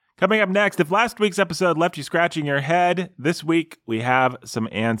Coming up next, if last week's episode left you scratching your head, this week we have some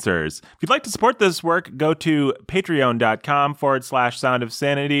answers. If you'd like to support this work, go to patreon.com/Sound of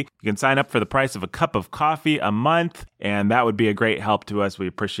Sanity. You can sign up for the price of a cup of coffee a month, and that would be a great help to us. We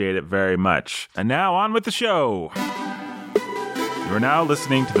appreciate it very much. And now on with the show. You are now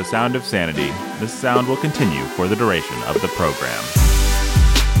listening to the Sound of Sanity. This sound will continue for the duration of the program.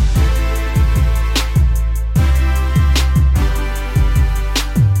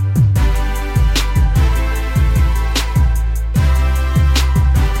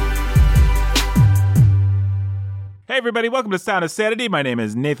 Hey everybody, welcome to Sound of Sanity. My name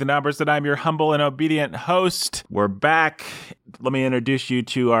is Nathan Alberson. I'm your humble and obedient host. We're back. Let me introduce you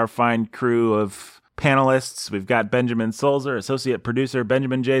to our fine crew of panelists. We've got Benjamin Sulzer, associate producer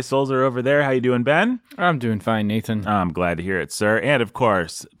Benjamin J. Sulzer over there. How you doing, Ben? I'm doing fine, Nathan. I'm glad to hear it, sir. And of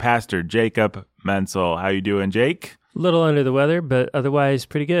course, Pastor Jacob Menzel. How you doing, Jake? A little under the weather, but otherwise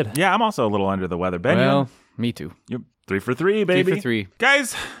pretty good. Yeah, I'm also a little under the weather. Ben, well, me too. You're 3 for 3, baby. 3 for 3.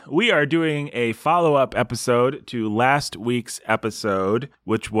 Guys, we are doing a follow-up episode to last week's episode,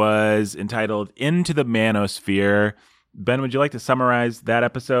 which was entitled Into the Manosphere. Ben, would you like to summarize that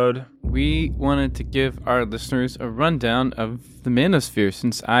episode? We wanted to give our listeners a rundown of the Manosphere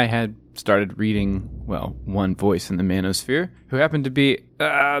since I had started reading, well, one voice in the Manosphere, who happened to be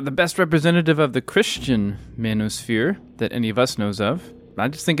the best representative of the Christian Manosphere that any of us knows of. I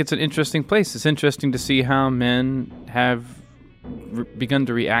just think it's an interesting place. It's interesting to see how men have begun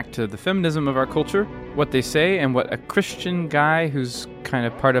to react to the feminism of our culture, what they say, and what a Christian guy who's kind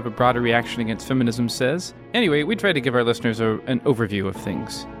of part of a broader reaction against feminism says. Anyway, we tried to give our listeners an overview of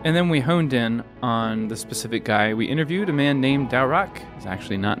things. And then we honed in on the specific guy. We interviewed a man named Dowrock. He's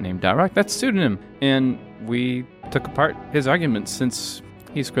actually not named Dowrock. That's a pseudonym. And we took apart his arguments since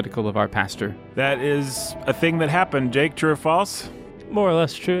he's critical of our pastor. That is a thing that happened, Jake. True or false? More or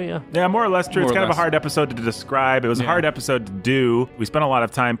less true, yeah. Yeah, more or less true. It's kind of a less. hard episode to describe. It was a hard episode to do. We spent a lot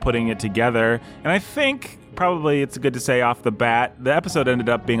of time putting it together. And I think probably it's good to say off the bat, the episode ended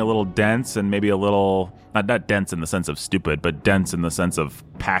up being a little dense and maybe a little, not dense in the sense of stupid, but dense in the sense of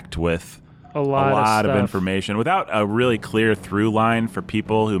packed with a lot of information without a really clear through line for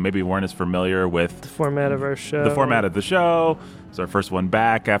people who maybe weren't as familiar with the format of our show. The format of the show. It's our first one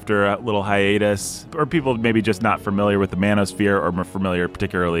back after a little hiatus, or people maybe just not familiar with the Manosphere or more familiar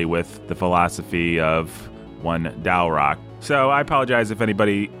particularly with the philosophy of one Dowrock. So I apologize if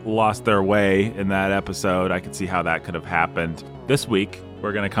anybody lost their way in that episode. I could see how that could have happened. This week,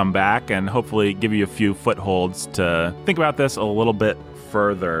 we're going to come back and hopefully give you a few footholds to think about this a little bit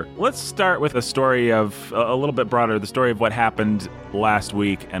further. Let's start with a story of a little bit broader, the story of what happened last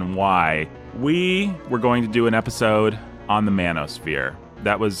week and why. We were going to do an episode on the Manosphere.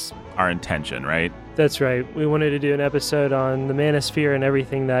 That was our intention, right? That's right. We wanted to do an episode on the Manosphere and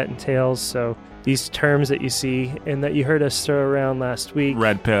everything that entails. So these terms that you see and that you heard us throw around last week.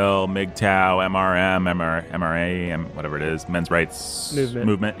 Red Pill, MGTOW, MRM, MRA, whatever it is, Men's Rights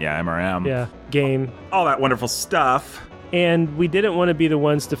Movement. Yeah, MRM. Yeah, game. All that wonderful stuff. And we didn't want to be the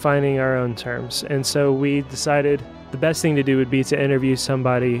ones defining our own terms. And so we decided the best thing to do would be to interview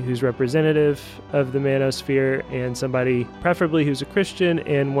somebody who's representative of the Manosphere and somebody preferably who's a Christian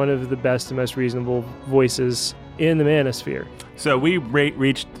and one of the best and most reasonable voices in the Manosphere. So we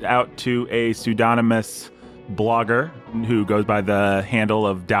reached out to a pseudonymous blogger who goes by the handle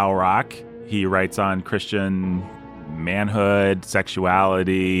of Dowrock. He writes on Christian manhood,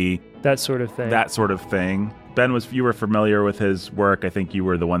 sexuality. That sort of thing. Ben, you were familiar with his work. I think you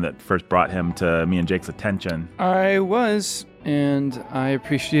were the one that first brought him to me and Jake's attention. I was, and I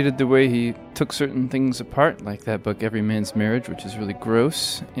appreciated the way he took certain things apart, like that book, Every Man's Marriage, which is really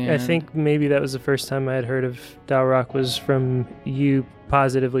gross. And I think maybe that was the first time I had heard of Dowrock was from you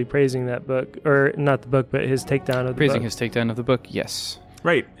positively praising that book, or not the book, but his takedown of the book. Praising his takedown of the book, yes.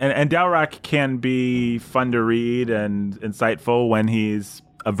 Right, and Dowrock can be fun to read and insightful when he's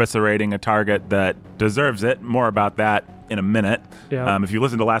eviscerating a target that deserves it. More about that in a minute. Yeah. If you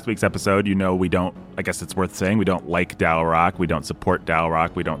listen to last week's episode, you know we don't, I guess it's worth saying, we don't like Dowrock. We don't support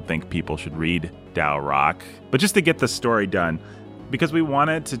Dowrock. We don't think people should read Dowrock. But just to get the story done, because we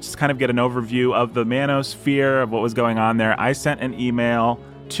wanted to just kind of get an overview of the Manosphere, of what was going on there, I sent an email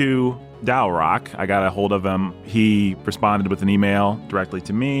to Dowrock. I got a hold of him. He responded with an email directly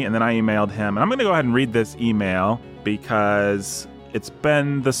to me, and then I emailed him. And I'm going to go ahead and read this email because it's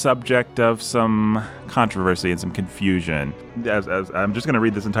been the subject of some controversy and some confusion. As I'm just going to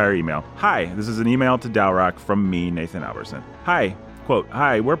read this entire email. Hi, this is an email to Dowrock from me, Nathan Alberson. Hi, quote,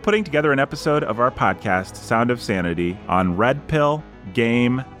 hi, we're putting together an episode of our podcast, Sound of Sanity, on Red Pill,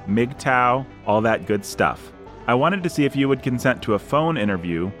 game, MGTOW, all that good stuff. I wanted to see if you would consent to a phone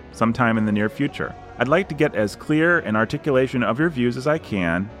interview sometime in the near future. I'd like to get as clear an articulation of your views as I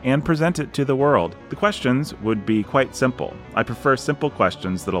can and present it to the world. The questions would be quite simple. I prefer simple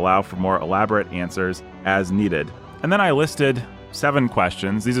questions that allow for more elaborate answers as needed. And then I listed 7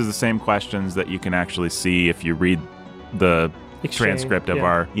 questions. These are the same questions that you can actually see if you read the transcript of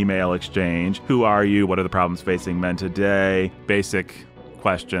our email exchange. Who are you? What are the problems facing men today? Basic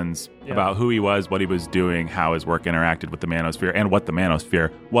questions about who he was, what he was doing, how his work interacted with the Manosphere, and what the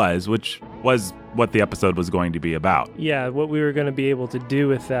Manosphere was, which was what the episode was going to be about. Yeah, what we were going to be able to do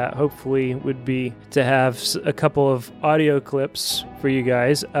with that, hopefully, would be to have a couple of audio clips for you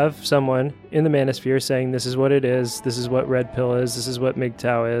guys of someone in the Manosphere saying, this is what it is, this is what Red Pill is, this is what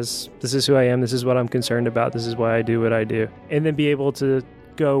MGTOW is, this is who I am, this is what I'm concerned about, this is why I do what I do. And then be able to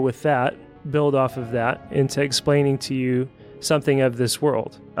go with that, build off of that, into explaining to you something of this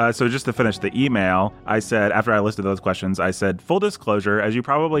world. So just to finish the email, I said, after I listed those questions, I said, full disclosure, as you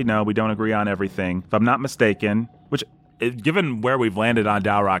probably know, we don't agree on everything. If I'm not mistaken, which given where we've landed on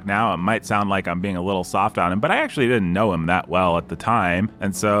Dalrock now, it might sound like I'm being a little soft on him, but I actually didn't know him that well at the time.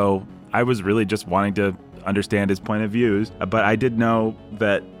 And so I was really just wanting to understand his point of views, but I did know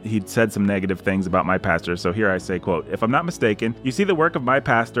that he'd said some negative things about my pastor. So here I say, quote, if I'm not mistaken, you see the work of my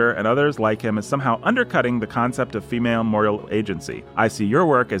pastor and others like him as somehow undercutting the concept of female moral agency. I see your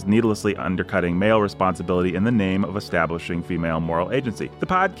work as needlessly undercutting male responsibility in the name of establishing female moral agency. The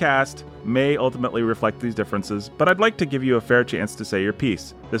podcast may ultimately reflect these differences, but I'd like to give you a fair chance to say your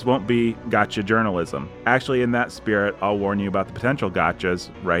piece. This won't be gotcha journalism. Actually, in that spirit, I'll warn you about the potential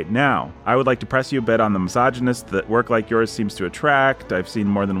gotchas right now. I would like to press you a bit on the misogynist that work like yours seems to attract. I've seen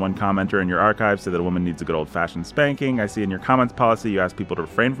more than one commenter in your archive say that a woman needs a good old-fashioned spanking. I see in your comments policy you ask people to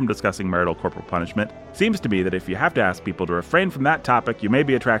refrain from discussing marital corporal punishment. Seems to me that if you have to ask people to refrain from that topic, you may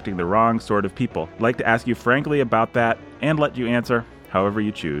be attracting the wrong sort of people. I'd like to ask you frankly about that and let you answer however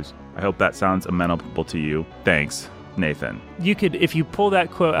you choose. I hope that sounds amenable to you. Thanks, Nathan. You could, if you pull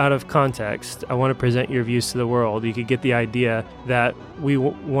that quote out of context, I want to present your views to the world, you could get the idea that we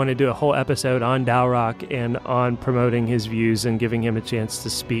want to do a whole episode on Dalrock and on promoting his views and giving him a chance to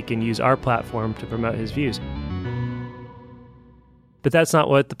speak and use our platform to promote his views. But that's not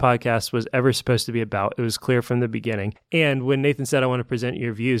what the podcast was ever supposed to be about. It was clear from the beginning. And when Nathan said, I want to present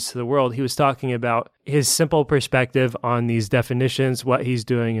your views to the world, he was talking about his simple perspective on these definitions, what he's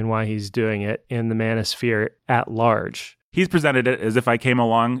doing and why he's doing it in the Manosphere at large. He's presented it as if I came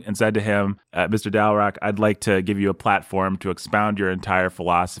along and said to him, Mr. Dalrock, I'd like to give you a platform to expound your entire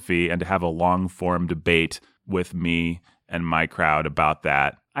philosophy and to have a long-form debate with me and my crowd about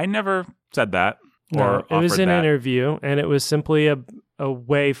that. I never said that. No, it was an interview, and it was simply a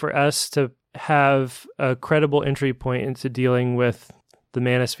way for us to have a credible entry point into dealing with the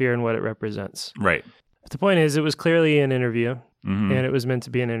Manosphere and what it represents. Right. But the point is, it was clearly an interview, and it was meant to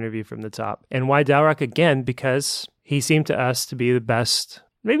be an interview from the top. And why Dalrock? Again, because he seemed to us to be the best,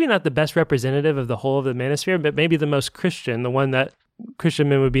 maybe not the best representative of the whole of the Manosphere, but maybe the most Christian, the one that Christian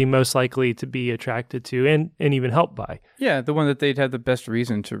men would be most likely to be attracted to and even helped by. Yeah, the one that they'd have the best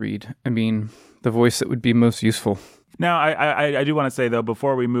reason to read. I mean, the voice that would be most useful. Now, I do want to say, though,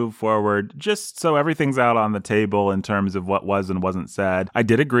 before we move forward, just so everything's out on the table in terms of what was and wasn't said, I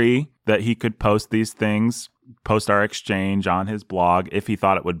did agree that he could post these things, post our exchange on his blog if he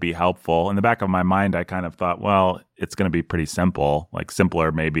thought it would be helpful. In the back of my mind, I kind of thought, well, it's going to be pretty simple, like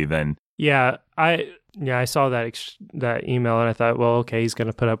simpler maybe than... Yeah, I saw that email and I thought, well, okay, he's going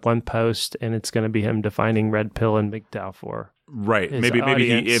to put up one post and it's going to be him defining Red Pill and MGTOW for right. his Maybe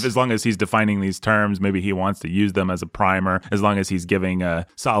audience. as long as he's defining these terms, maybe he wants to use them as a primer. As long as he's giving a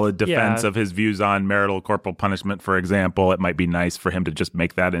solid defense of his views on marital corporal punishment, for example, it might be nice for him to just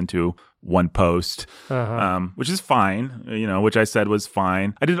make that into one post, which is fine. Which I said was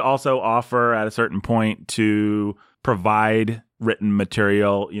fine. I did also offer at a certain point to provide written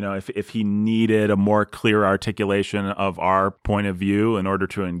material, if he needed a more clear articulation of our point of view in order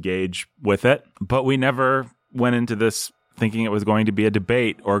to engage with it. But we never went into this thinking it was going to be a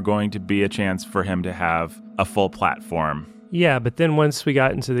debate or going to be a chance for him to have a full platform. Yeah, but then once we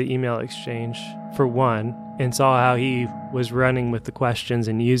got into the email exchange, for one, and saw how he was running with the questions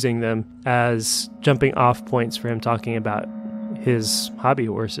and using them as jumping off points for him talking about his hobby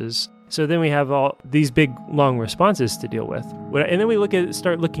horses. So then we have all these big, long responses to deal with. And then we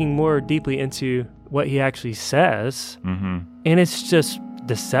start looking more deeply into what he actually says. Mm-hmm. And it's just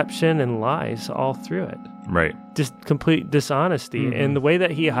deception and lies all through it. Right. Just complete dishonesty. Mm-hmm. And the way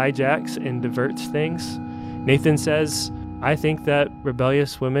that he hijacks and diverts things, Nathan says, I think that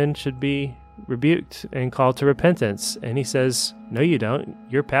rebellious women should be rebuked and called to repentance. And he says, no, you don't.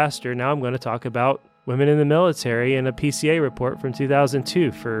 You're pastor. Now I'm going to talk about women in the military and a PCA report from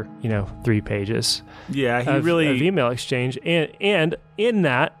 2002 for, 3 pages. Yeah, of email exchange. And in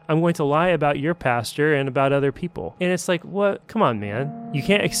that, I'm going to lie about your pastor and about other people. And it's like, what? Come on, man. You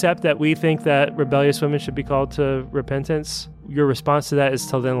can't accept that we think that rebellious women should be called to repentance. Your response to that is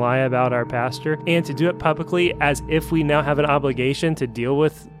to then lie about our pastor and to do it publicly as if we now have an obligation to deal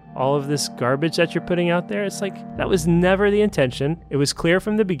with all of this garbage that you're putting out there. It's like, that was never the intention. It was clear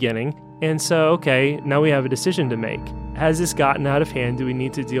from the beginning. And so, okay, now we have a decision to make. Has this gotten out of hand? Do we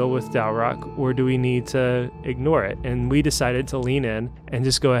need to deal with Dalrock, or do we need to ignore it? And we decided to lean in and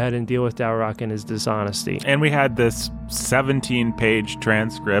just go ahead and deal with Dalrock and his dishonesty. And we had this 17-page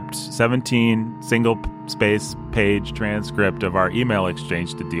transcript, 17 single-space page transcript of our email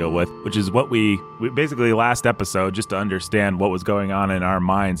exchange to deal with, which is what we basically last episode, just to understand what was going on in our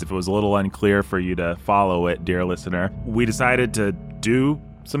minds. If it was a little unclear for you to follow it, dear listener, we decided to do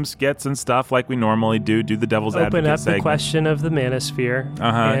some skits and stuff like we normally do the devil's advocate segment. Open up the question of the Manosphere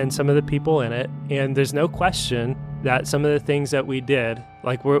and some of the people in it. And there's no question that some of the things that we did,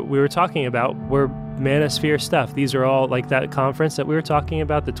 like we were talking about, were Manosphere stuff. These are all like that conference that we were talking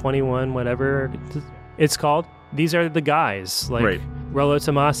about, the 21, whatever it's called. These are the guys. Like right. Rollo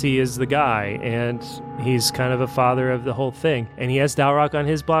Tomasi is the guy, and he's kind of a father of the whole thing. And he has Dalrock on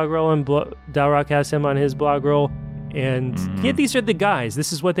his blog roll, and Dalrock has him on his blog roll. And these are the guys.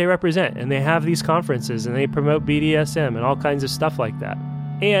 This is what they represent. And they have these conferences, and they promote BDSM and all kinds of stuff like that.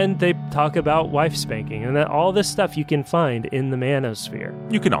 And they talk about wife spanking, and all this stuff you can find in the Manosphere.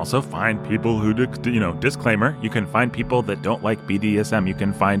 You can also find people who, disclaimer, you can find people that don't like BDSM. You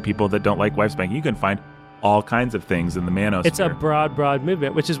can find people that don't like wife spanking. You can find all kinds of things in the Manosphere. It's a broad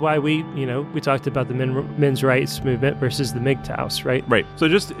movement, which is why we talked about the men's rights movement versus the MGTOWs, right? Right. So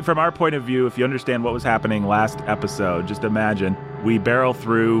just from our point of view, if you understand what was happening last episode, just imagine we barrel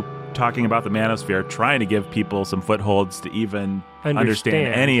through talking about the Manosphere, trying to give people some footholds to even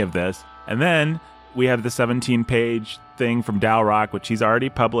understand any of this. And then we have the 17-page thing from Dalrock, which he's already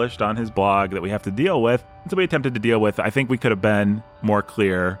published on his blog, that we have to deal with. And so we attempted to deal with. I think we could have been more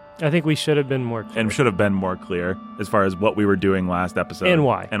clear. I think we should have been more clear. And should have been more clear as far as what we were doing last episode. And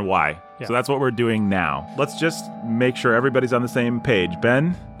why. Yeah. So that's what we're doing now. Let's just make sure everybody's on the same page.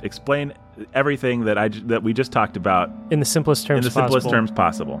 Ben, explain everything that we just talked about in the simplest terms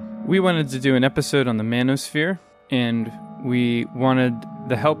possible. We wanted to do an episode on the Manosphere, and we wanted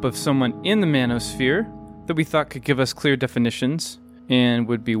the help of someone in the Manosphere that we thought could give us clear definitions and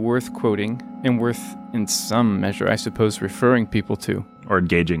would be worth quoting and worth, in some measure, I suppose, referring people to. Or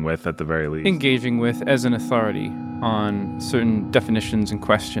engaging with, at the very least. Engaging with as an authority on certain definitions and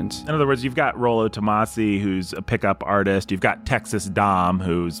questions. In other words, you've got Rollo Tomasi, who's a pickup artist. You've got Texas Dom,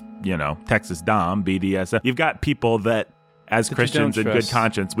 who's, Texas Dom, BDSM. You've got people that, as Christians in good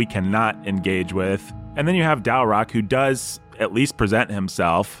conscience, we cannot engage with. And then you have Dalrock, who does at least present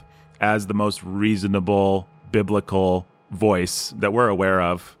himself as the most reasonable biblical voice that we're aware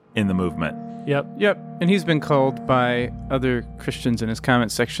of in the movement. Yep. And he's been called by other Christians in his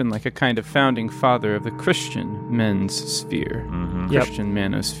comment section like a kind of founding father of the Christian men's sphere. Mm-hmm. Christian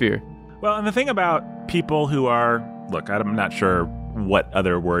Manosphere. Well, and the thing about people who are, look, I'm not sure what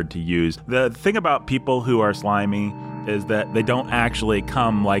other word to use. The thing about people who are slimy is that they don't actually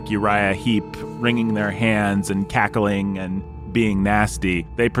come like Uriah Heep, wringing their hands and cackling and being nasty.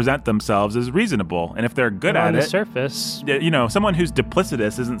 They present themselves as reasonable, and if they're good at it, on the surface, someone who's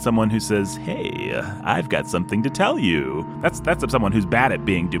duplicitous isn't someone who says, "Hey, I've got something to tell you." That's someone who's bad at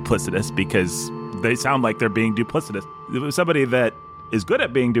being duplicitous because they sound like they're being duplicitous. Somebody that is good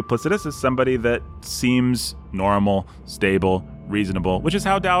at being duplicitous is somebody that seems normal, stable, reasonable, which is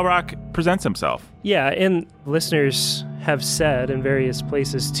how Dalrock presents himself. Yeah, and listeners have said in various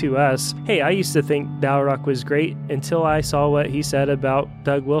places to us, hey, I used to think Dalrock was great until I saw what he said about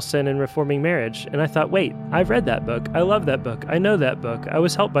Doug Wilson and Reforming Marriage. And I thought, wait, I've read that book. I love that book. I know that book. I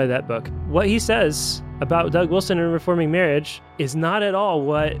was helped by that book. What he says about Doug Wilson and Reforming Marriage is not at all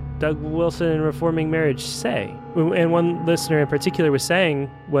what Doug Wilson and Reforming Marriage say. And one listener in particular was saying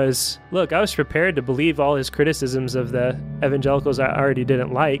was, look, I was prepared to believe all his criticisms of the evangelicals I already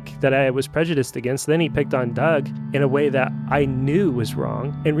didn't like, that I was prejudiced against. Then he picked on Doug in a way that I knew was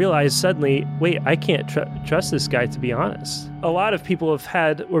wrong and realized suddenly, wait, I can't trust this guy, to be honest. A lot of people have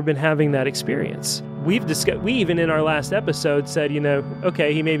had or been having that experience. We even in our last episode said,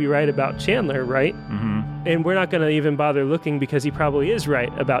 okay, he may be right about Chandler, right? Mm-hmm. And we're not going to even bother looking because he probably is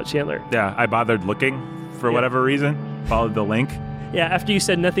right about Chandler. Yeah, I bothered looking for whatever reason, followed the link. Yeah, after you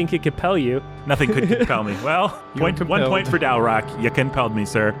said nothing could compel you. Nothing could compel me. Well, 1 point for Dalrock. You compelled me,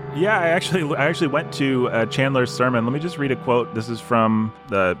 sir. Yeah, I actually went to Chandler's sermon. Let me just read a quote. This is from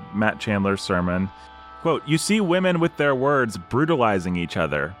the Matt Chandler sermon. Quote, "You see women with their words brutalizing each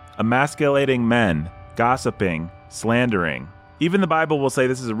other, emasculating men, gossiping, slandering. Even the Bible will say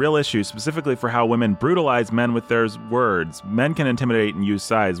this is a real issue, specifically for how women brutalize men with their words. Men can intimidate and use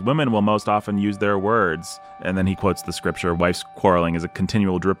size. Women will most often use their words." And then he quotes the scripture, "Wife's quarreling is a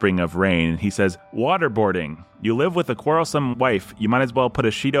continual dripping of rain." And he says, "Waterboarding. You live with a quarrelsome wife. You might as well put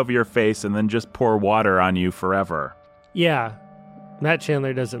a sheet over your face and then just pour water on you forever." Yeah. Matt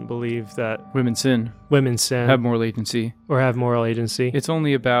Chandler doesn't believe that Women sin. have Moral agency. or have moral agency. It's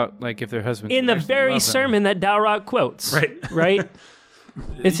only about, like, if their husband... In the very sermon that Dalrock quotes. Right?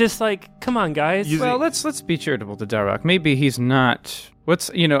 It's just like, come on, guys. Well, let's be charitable to Dalrock. Maybe he's not...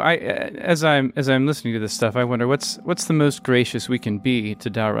 as I'm listening to this stuff, I wonder what's the most gracious we can be to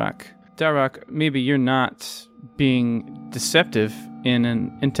Dalrock. Dalrock, maybe you're not being deceptive in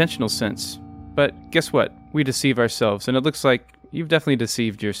an intentional sense, but guess what? We deceive ourselves, and it looks like you've definitely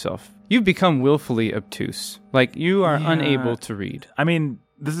deceived yourself. You've become willfully obtuse. Like, you are unable to read. I mean,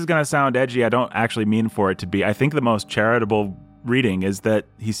 this is going to sound edgy. I don't actually mean for it to be. I think the most charitable reading is that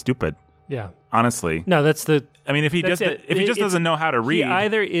he's stupid. Yeah. Honestly. No, that's the... I mean, if he just doesn't know how to read... He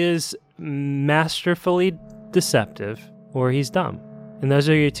either is masterfully deceptive or he's dumb. And those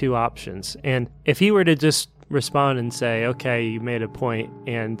are your two options. And if he were to just respond and say, okay, you made a point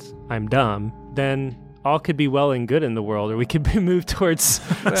and I'm dumb, then all could be well and good in the world, or we could be moved towards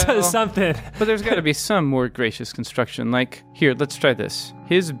something. But there's got to be some more gracious construction. Like, here, let's try this.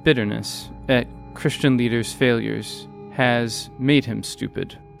 His bitterness at Christian leaders' failures has made him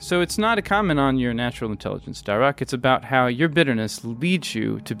stupid. So it's not a comment on your natural intelligence, Dalrock. It's about how your bitterness leads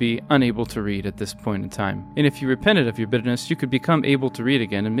you to be unable to read at this point in time. And if you repented of your bitterness, you could become able to read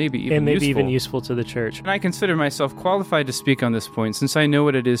again, and maybe even useful to the church. And I consider myself qualified to speak on this point, since I know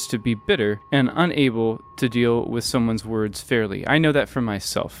what it is to be bitter and unable to deal with someone's words fairly. I know that for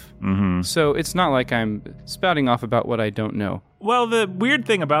myself. Mm-hmm. So it's not like I'm spouting off about what I don't know. Well, the weird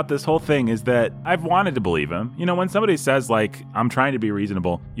thing about this whole thing is that I've wanted to believe him. You know, when somebody says, like, I'm trying to be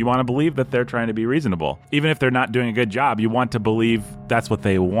reasonable, you want to believe that they're trying to be reasonable. Even if they're not doing a good job, you want to believe that's what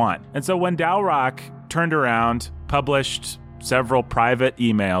they want. And so when Dalrock turned around, published several private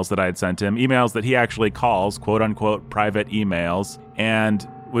emails that I had sent him, emails that he actually calls, quote unquote, private emails, and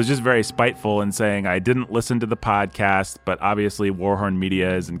was just very spiteful in saying, I didn't listen to the podcast, but obviously Warhorn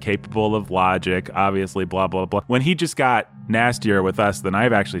Media is incapable of logic, obviously blah, blah, blah. When he just got nastier with us than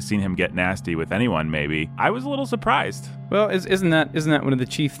I've actually seen him get nasty with anyone, maybe, I was a little surprised. Well, isn't that one of the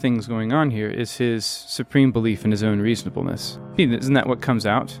chief things going on here, is his supreme belief in his own reasonableness? Isn't that what comes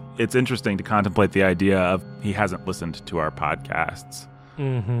out? It's interesting to contemplate the idea of he hasn't listened to our podcasts.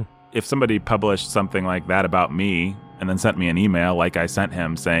 Mm-hmm. If somebody published something like that about me and then sent me an email like I sent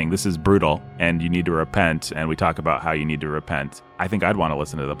him saying this is brutal and you need to repent, and we talk about how you need to repent, I think I'd want to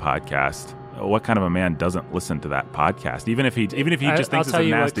listen to the podcast. What kind of a man doesn't listen to that podcast? Even if he just thinks it's a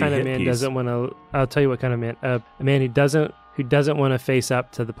nasty hit piece. I'll tell you what kind of man. A man who doesn't want to face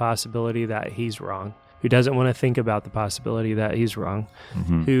up to the possibility that he's wrong, who doesn't want to think about the possibility that he's wrong,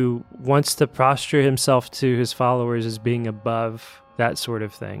 mm-hmm. who wants to posture himself to his followers as being above that sort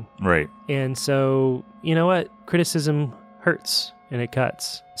of thing. Right. And so, you know what? Criticism hurts and it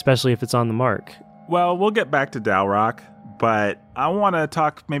cuts, especially if it's on the mark. Well, we'll get back to Dalrock, but I want to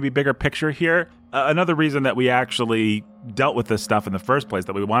talk maybe bigger picture here. Another reason that we actually dealt with this stuff in the first place,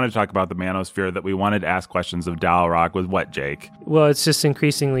 that we wanted to talk about the Manosphere, that we wanted to ask questions of Dalrock, was what, Jake? Well, it's just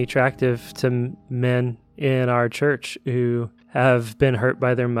increasingly attractive to men in our church who have been hurt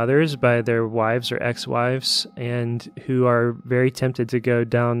by their mothers, by their wives or ex-wives, and who are very tempted to go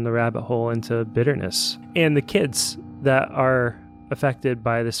down the rabbit hole into bitterness. And the kids that are affected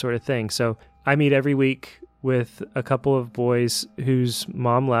by this sort of thing. So I meet every week with a couple of boys whose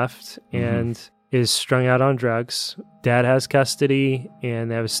mom left and is strung out on drugs. Dad has custody and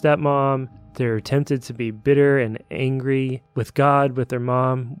they have a stepmom. They're tempted to be bitter and angry with God, with their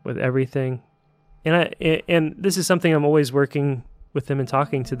mom, with everything. And this is something I'm always working with them and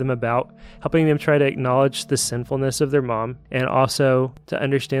talking to them about, helping them try to acknowledge the sinfulness of their mom and also to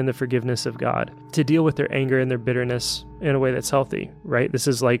understand the forgiveness of God, to deal with their anger and their bitterness in a way that's healthy, right? This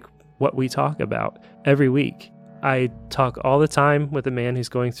is like what we talk about every week. I talk all the time with a man who's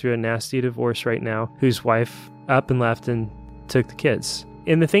going through a nasty divorce right now, whose wife up and left and took the kids.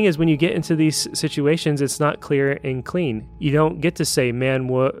 And the thing is, when you get into these situations, it's not clear and clean. You don't get to say man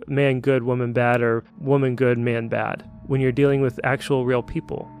good, woman bad, or woman good, man bad, when you're dealing with actual real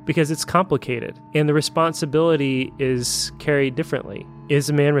people. because it's complicated and the responsibility is carried differently. Is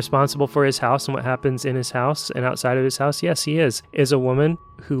a man responsible for his house and what happens in his house and outside of his house? Yes, he is. Is a woman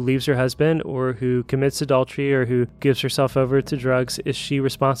who leaves her husband or who commits adultery or who gives herself over to drugs, is she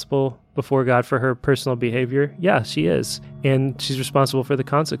responsible before God for her personal behavior? Yeah, she is. And she's responsible for the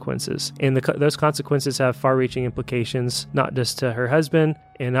consequences. And those consequences have far-reaching implications, not just to her husband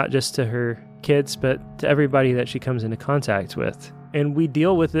and not just to her kids, but to everybody that she comes into contact with. And we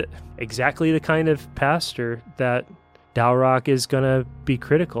deal with it exactly the kind of pastor that Dalrock is going to be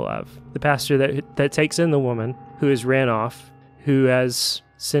critical of. The pastor that takes in the woman who has ran off, who has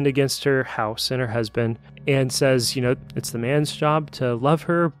sinned against her house and her husband, and says, it's the man's job to love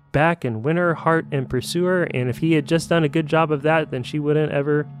her back and win her heart and pursue her. And if he had just done a good job of that, then she wouldn't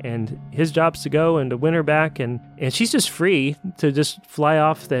ever. And his job's to go and to win her back. And she's just free to just fly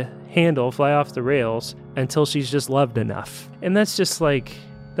off the handle, fly off the rails until she's just loved enough. And that's just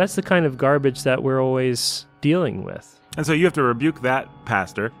that's the kind of garbage that we're always dealing with. And so you have to rebuke that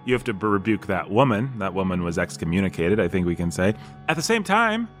pastor. You have to rebuke that woman. That woman was excommunicated, I think we can say. At the same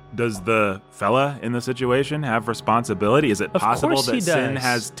time, does the fella in the situation have responsibility? Is it possible that sin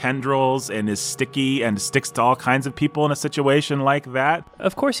has tendrils and is sticky and sticks to all kinds of people in a situation like that?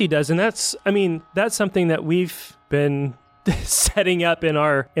 Of course he does. And that's something that we've been setting up in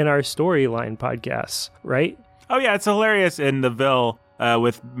our storyline podcasts, right? Oh, yeah. It's hilarious in the Ville.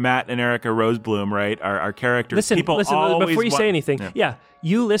 With Matt and Erica Rosebloom, right? Our characters. Listen, before you say anything. Yeah,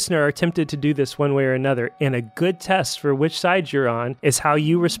 you listener are tempted to do this one way or another, and a good test for which side you're on is how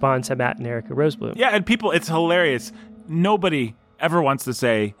you respond to Matt and Erica Rosebloom. Yeah, and people, it's hilarious. Nobody ever wants to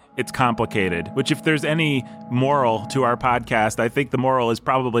say it's complicated, which if there's any moral to our podcast, I think the moral is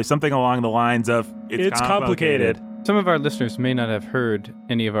probably something along the lines of it's complicated. Some of our listeners may not have heard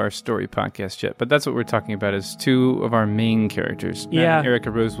any of our story podcasts yet, but that's what we're talking about is two of our main characters, Matt and Erica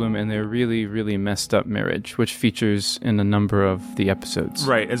Rosebloom, and their really, really messed up marriage, which features in a number of the episodes.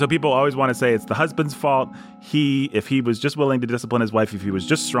 Right, and so people always want to say it's the husband's fault. If he was just willing to discipline his wife, if he was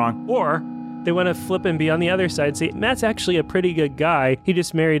just strong, or they want to flip and be on the other side and say, Matt's actually a pretty good guy. He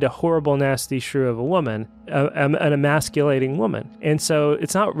just married a horrible, nasty shrew of a woman, an emasculating woman. And so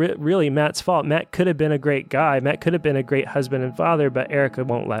it's not really Matt's fault. Matt could have been a great guy. Matt could have been a great husband and father, but Erica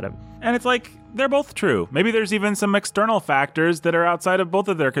won't let him. And it's like, they're both true. Maybe there's even some external factors that are outside of both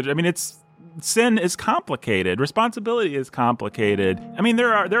of their... I mean, sin is complicated. Responsibility is complicated. I mean,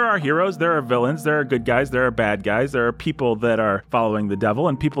 there are heroes, there are villains, there are good guys, there are bad guys, there are people that are following the devil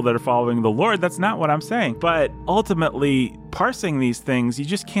and people that are following the Lord. That's not what I'm saying. But ultimately, parsing these things, you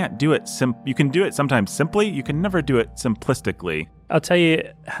just can't do it. You can do it sometimes simply. You can never do it simplistically. I'll tell you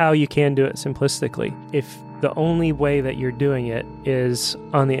how you can do it simplistically. If the only way that you're doing it is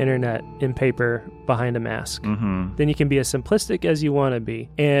on the internet, in paper, behind a mask, then you can be as simplistic as you want to be.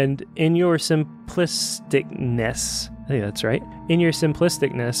 And in your simplisticness, I think that's right, in your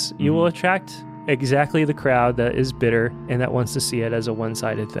simplisticness, you will attract exactly the crowd that is bitter and that wants to see it as a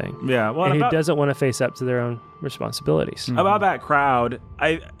one-sided thing. Yeah, well, and who doesn't want to face up to their own responsibilities. About that crowd,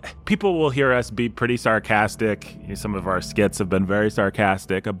 people will hear us be pretty sarcastic. Some of our skits have been very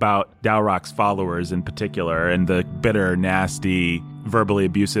sarcastic about Dalrock's followers in particular and the bitter, nasty, verbally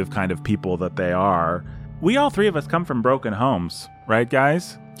abusive kind of people that they are. We all three of us come from broken homes, right,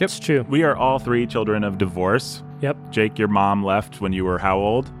 guys? Yep, it's true. We are all three children of divorce. Yep. Jake, your mom left when you were how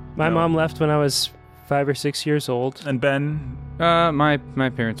old? My mom left when I was 5 or 6 years old. And Ben? My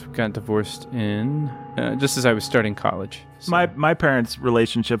parents got divorced in just as I was starting college. So. My parents'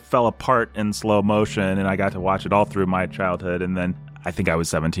 relationship fell apart in slow motion, and I got to watch it all through my childhood. And then I think I was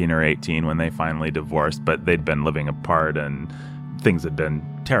 17 or 18 when they finally divorced, but they'd been living apart, and things had been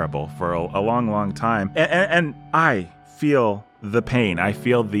terrible for a long, long time. And I feel the pain. I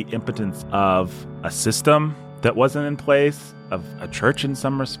feel the impotence of a system that wasn't in place, of a church in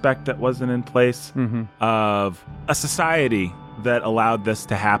some respect that wasn't in place, of a society that allowed this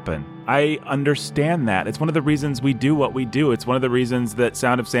to happen. I understand that. It's one of the reasons we do what we do. It's one of the reasons that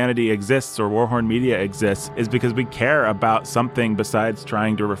Sound of Sanity exists or Warhorn Media exists, is because we care about something besides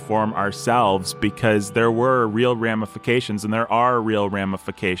trying to reform ourselves, because there were real ramifications, and there are real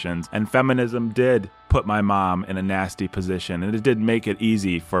ramifications. And feminism did put my mom in a nasty position, and it did make it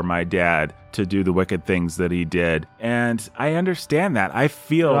easy for my dad to do the wicked things that he did. And I understand that. I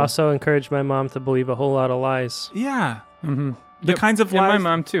feel... It also encouraged my mom to believe a whole lot of lies. Yeah. The kinds of lies. And my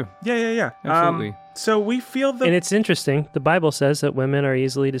mom, too. Yeah. Absolutely. So we feel And it's interesting. The Bible says that women are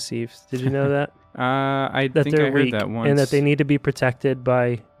easily deceived. Did you know that? I That think they're I heard weak that once. and that they need to be protected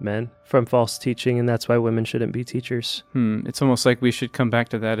by men from false teaching, and that's why women shouldn't be teachers. It's almost like we should come back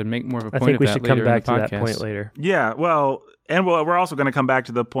to that and make more of a I point think of we that should later come back in to the that podcast. point later. Yeah, well, and we're also going to come back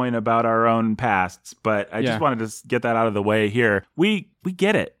to the point about our own pasts, but I just wanted to get that out of the way here. We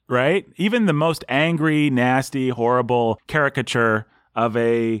get it, right? Even the most angry, nasty, horrible caricature of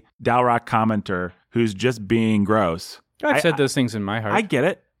a Dalrock commenter who's just being gross. I've said those things in my heart. I get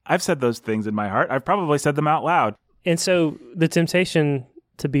it. I've said those things in my heart. I've probably said them out loud. And so the temptation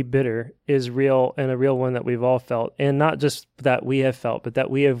to be bitter is real, and a real one that we've all felt. And not just that we have felt, but that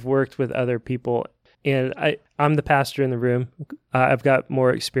we have worked with other people. And I'm the pastor in the room. I've got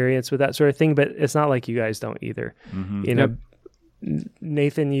more experience with that sort of thing, but it's not like you guys don't either. Mm-hmm. You know,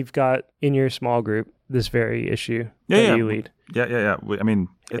 Nathan, you've got in your small group this very issue that you lead. Yeah. I mean,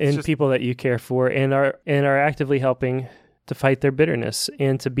 it's just people that you care for and are actively helping to fight their bitterness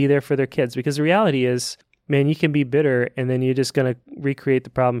and to be there for their kids. Because the reality is, man, you can be bitter and then you're just going to recreate the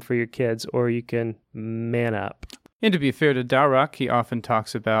problem for your kids, or you can man up. And to be fair to Dalrock, he often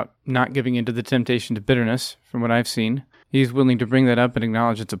talks about not giving into the temptation to bitterness, from what I've seen. He's willing to bring that up and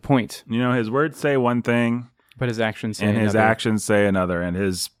acknowledge it's a point. You know, his words say one thing, but his actions say and another. his actions say another, and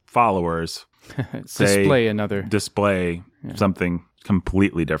his followers display something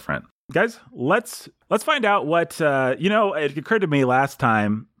completely different. Guys, let's find out what it occurred to me last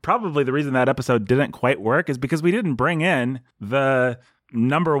time. Probably the reason that episode didn't quite work is because we didn't bring in the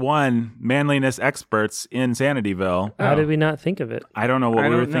number one manliness experts in Sanityville. How did we not think of it? I don't know what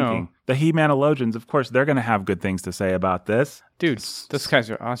we were thinking. The He-Manologians, of course, they're going to have good things to say about this. Dude, those guys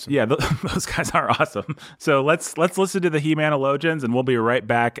are awesome. Yeah, those guys are awesome. So let's listen to the He-Manologians, and we'll be right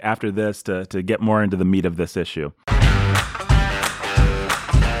back after this to get more into the meat of this issue.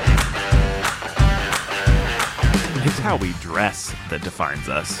 It's how we dress that defines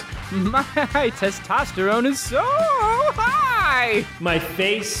us. My testosterone is so high! My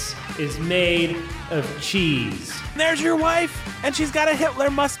face is made of cheese. There's your wife, and she's got a Hitler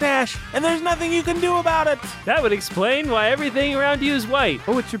mustache, and there's nothing you can do about it. That would explain why everything around you is white.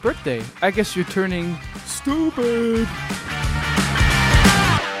 Oh, it's your birthday. I guess you're turning stupid.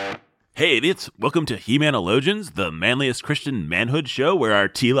 Hey idiots, welcome to He-Manologians, the manliest Christian manhood show where our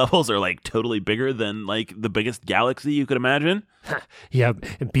T levels are like totally bigger than like the biggest galaxy you could imagine. Yeah,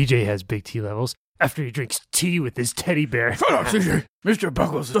 and BJ has big T levels after he drinks tea with his teddy bear. Shut up, CJ. Mr.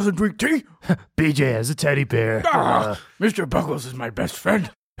 Buckles doesn't drink tea. BJ has a teddy bear. Mr. Buckles is my best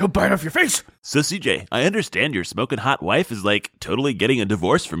friend. He'll bite off your face. So CJ, I understand your smoking hot wife is like totally getting a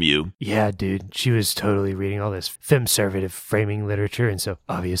divorce from you. Yeah, dude. She was totally reading all this femme-servative framing literature, and so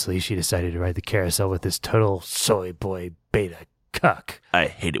obviously she decided to ride the carousel with this total soy boy beta cuck. I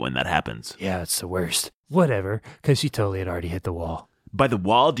hate it when that happens. Yeah, it's the worst. Whatever, because she totally had already hit the wall. By the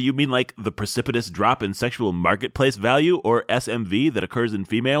wall, do you mean like the precipitous drop in sexual marketplace value, or SMV, that occurs in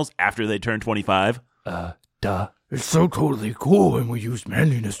females after they turn 25? Duh. It's so totally cool when we use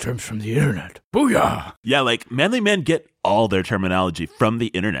manliness terms from the internet. Booyah! Yeah, like manly men get all their terminology from the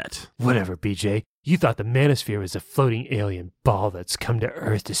internet. Whatever, BJ. You thought the Manosphere was a floating alien ball that's come to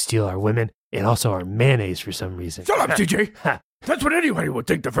Earth to steal our women and also our mayonnaise for some reason. Shut up, CJ! That's what anybody would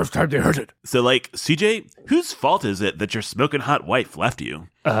think the first time they heard it. So like, CJ, whose fault is it that your smoking hot wife left you?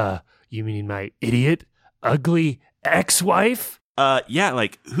 You mean my idiot, ugly ex-wife? Yeah,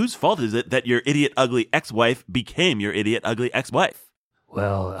 like, whose fault is it that your idiot ugly ex-wife became your idiot ugly ex-wife?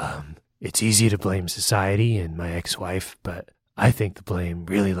 Well, it's easy to blame society and my ex-wife, but I think the blame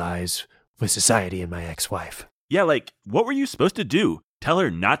really lies with society and my ex-wife. Yeah, like, what were you supposed to do? Tell her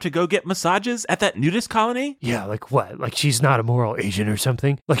not to go get massages at that nudist colony? Yeah, like what? Like she's not a moral agent or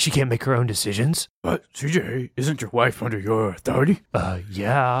something? Like she can't make her own decisions? But, CJ, isn't your wife under your authority?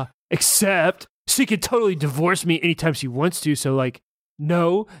 Yeah. Except she can totally divorce me anytime she wants to, so like,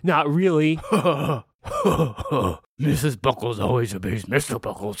 no, not really. Mrs. Buckles always obeys Mr.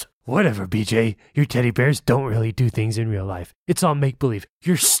 Buckles. Whatever, BJ. Your teddy bears don't really do things in real life. It's all make-believe.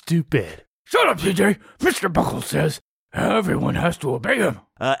 You're stupid. Shut up, CJ. Mr. Buckles says everyone has to obey him.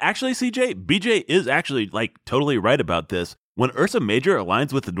 Actually, CJ, BJ is actually, like, totally right about this. When Ursa Major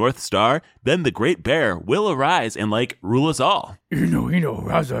aligns with the North Star, then the Great Bear will arise and, like, rule us all. Eno,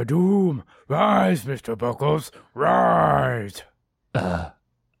 Raza Doom. Rise, Mr. Buckles. Rise.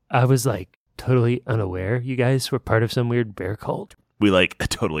 I was, like, totally unaware you guys were part of some weird bear cult. We, like,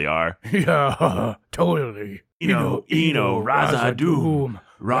 totally are. Yeah, totally. Eno, Raza Doom.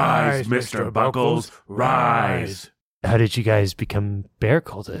 Rise, Mr. Buckles. Rise. how did you guys become bear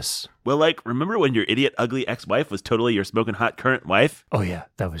cultists? Well, like, remember when your idiot, ugly ex-wife was totally your smoking hot current wife? Oh yeah,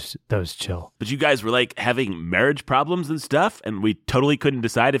 that was chill. But you guys were, like, having marriage problems and stuff, and we totally couldn't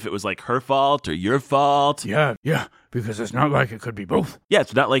decide if it was, like, her fault or your fault. Yeah, because it's not like it could be both. Yeah,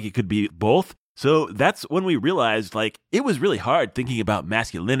 it's not like it could be both. So that's when we realized, like, it was really hard thinking about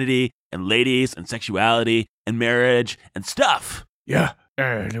masculinity and ladies and sexuality and marriage and stuff. Yeah,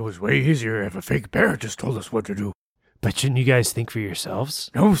 and it was way easier if a fake bear just told us what to do. But shouldn't you guys think for yourselves?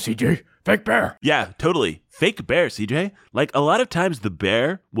 No, CJ, fake bear. Yeah, totally. Fake bear, CJ. Like, a lot of times the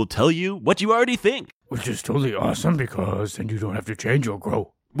bear will tell you what you already think. Which is totally awesome because then you don't have to change or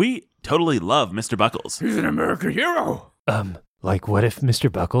grow. We totally love Mr. Buckles. He's an American hero. Like what if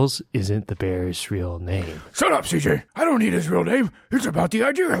Mr. Buckles isn't the bear's real name? Shut up, CJ. I don't need his real name. It's about the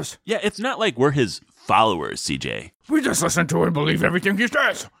ideas. Yeah, it's not like we're his followers, CJ. We just listen to and believe everything he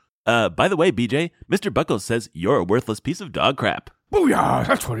says. By the way, BJ, Mr. Buckles says you're a worthless piece of dog crap. Booyah,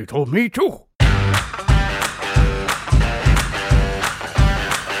 that's what he told me too.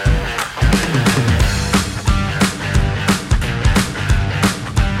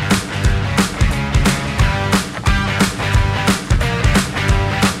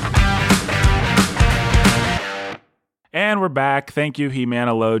 And we're back. Thank you,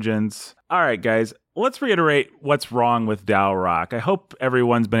 He-Manologians. All right, guys, let's reiterate what's wrong with Dalrock. I hope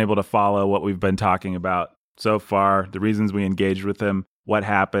everyone's been able to follow what we've been talking about so far, the reasons we engaged with him, what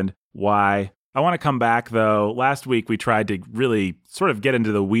happened, why. I want to come back, though. Last week, we tried to really sort of get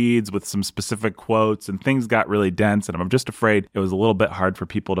into the weeds with some specific quotes, and things got really dense, and I'm just afraid it was a little bit hard for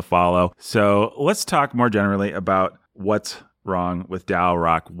people to follow. So let's talk more generally about what's wrong with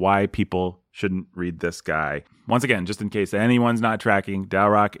Dalrock, why people shouldn't read this guy. Once again, just in case anyone's not tracking,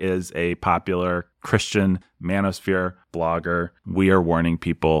 Dalrock is a popular Christian Manosphere blogger. We are warning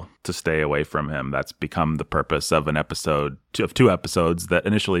people to stay away from him. That's become the purpose of two episodes that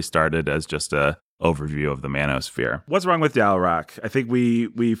initially started as just a overview of the Manosphere. What's wrong with Dalrock? I think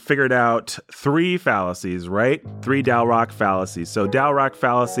we figured out 3 fallacies, right? 3 Dalrock fallacies. So Dalrock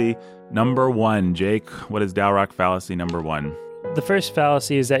fallacy number 1. Jake, what is Dalrock fallacy number 1? The first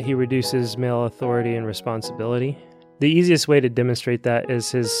fallacy is that he reduces male authority and responsibility. The easiest way to demonstrate that is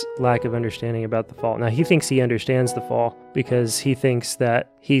his lack of understanding about the fall. Now, he thinks he understands the fall because he thinks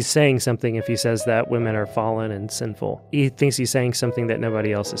that he's saying something if he says that women are fallen and sinful. He thinks he's saying something that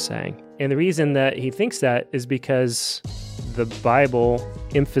nobody else is saying. And the reason that he thinks that is because the Bible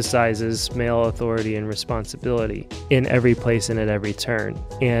emphasizes male authority and responsibility in every place and at every turn.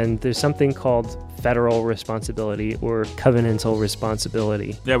 And there's something called federal responsibility or covenantal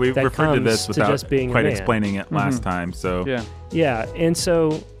responsibility. Yeah, we referred to this without just being quite a man. Explaining it last time. So Yeah, and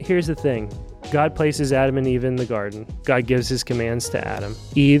so here's the thing. God places Adam and Eve in the garden. God gives his commands to Adam.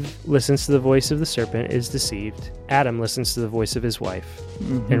 Eve listens to the voice of the serpent, is deceived. Adam listens to the voice of his wife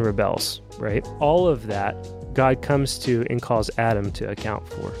and rebels, right? All of that God comes to and calls Adam to account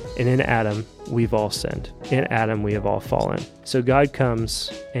for. And in Adam, we've all sinned. In Adam, we have all fallen. So God comes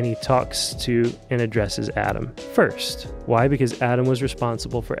and he talks to and addresses Adam first. Why? Because Adam was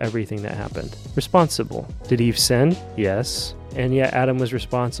responsible for everything that happened. Responsible. Did Eve sin? Yes. And yet Adam was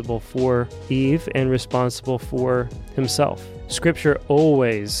responsible for Eve and responsible for himself. Scripture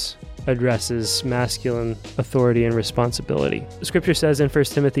always addresses masculine authority and responsibility. Scripture says in 1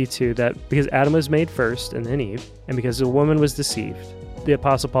 Timothy 2 that because Adam was made first and then Eve, and because the woman was deceived, the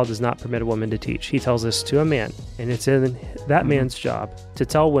Apostle Paul does not permit a woman to teach. He tells this to a man, and it's in that man's job to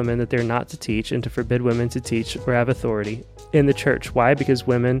tell women that they're not to teach and to forbid women to teach or have authority in the church. Why? Because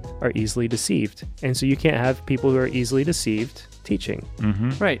women are easily deceived. And so you can't have people who are easily deceived teaching.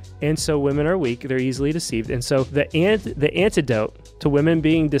 Right. And so women are weak, they're easily deceived. And so the antidote to women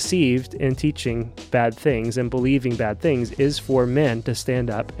being deceived and teaching bad things and believing bad things is for men to stand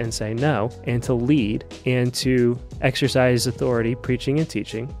up and say no and to lead and to exercise authority, preaching and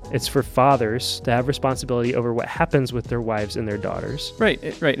teaching. It's for fathers to have responsibility over what happens with their wives and their daughters. Right.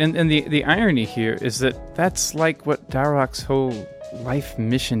 And the irony here is that that's like what Dalrock's whole life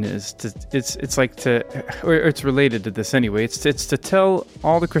mission is. It's related to this anyway. It's to tell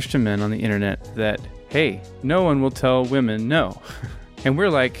all the Christian men on the internet that, hey, no one will tell women no. And we're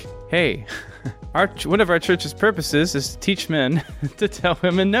like, hey, one of our church's purposes is to teach men to tell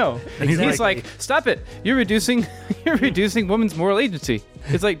women no. And he's like, stop it. You're reducing women's moral agency.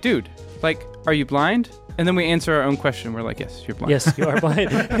 It's like, dude, like, are you blind? And then we answer our own question. We're like, yes, you're blind. Yes, you are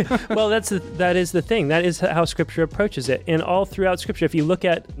blind. Well, that is the thing. That is how Scripture approaches it. And all throughout Scripture, if you look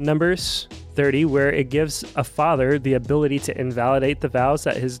at Numbers 30, where it gives a father the ability to invalidate the vows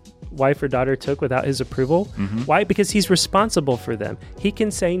that his wife or daughter took without his approval. Why? Because he's responsible for them. He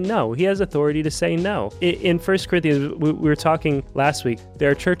can say no. He has authority to say no. In 1 Corinthians, we were talking last week,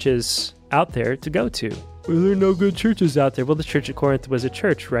 there are churches out there to go to. Well, there are no good churches out there. Well, the church at Corinth was a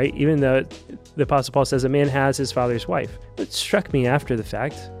church, right? Even though the Apostle Paul says a man has his father's wife. It struck me after the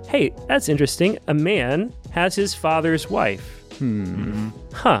fact. Hey, that's interesting. A man has his father's wife.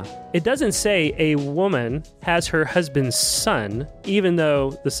 It doesn't say a woman has her husband's son, even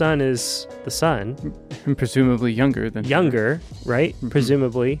though the son is the son. And presumably younger than right?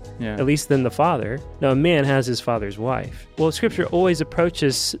 Presumably, at least than the father. No, a man has his father's wife. Well, Scripture always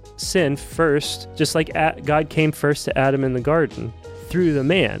approaches sin first, just like God came first to Adam in the garden, through the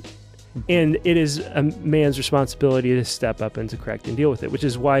man. And it is a man's responsibility to step up and to correct and deal with it, which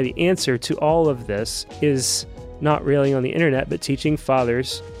is why the answer to all of this is not railing on the internet, but teaching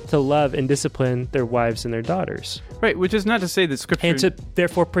fathers to love and discipline their wives and their daughters. Right, which is not to say that Scripture... And to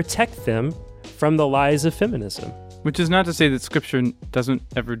therefore protect them from the lies of feminism. Which is not to say that Scripture doesn't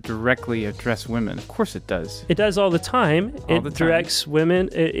ever directly address women. Of course it does. It does all the time. Directs women.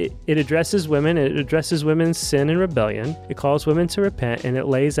 It addresses women. It addresses women's sin and rebellion. It calls women to repent, and it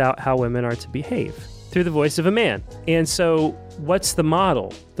lays out how women are to behave through the voice of a man. And so what's the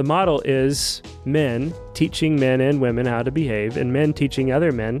model? The model is men teaching men and women how to behave, and men teaching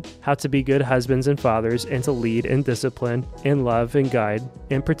other men how to be good husbands and fathers and to lead and discipline and love and guide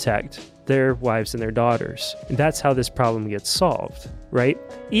and protect their wives and their daughters. And that's how this problem gets solved, right?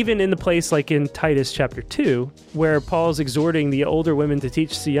 Even in the place like in Titus chapter 2, where Paul's exhorting the older women to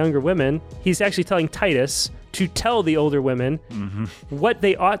teach the younger women, he's actually telling Titus to tell the older women what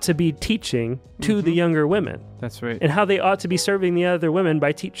they ought to be teaching to the younger women. That's right. And how they ought to be serving the other women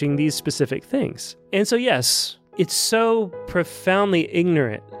by teaching these specific things. And so, yes, it's so profoundly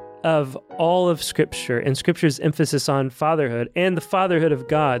ignorant of all of Scripture and Scripture's emphasis on fatherhood and the fatherhood of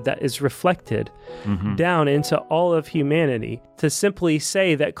God that is reflected down into all of humanity to simply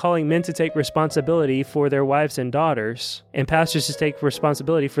say that calling men to take responsibility for their wives and daughters and pastors to take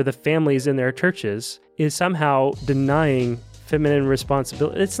responsibility for the families in their churches is somehow denying feminine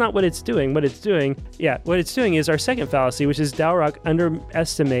responsibility. It's not what it's doing. What it's doing is our second fallacy, which is Dalrock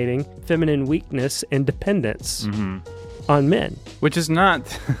underestimating feminine weakness and dependence on men. Which is not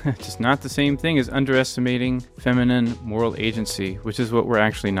just not the same thing as underestimating feminine moral agency, which is what we're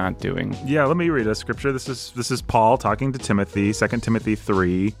actually not doing. Yeah, let me read a scripture. This is Paul talking to Timothy, 2 Timothy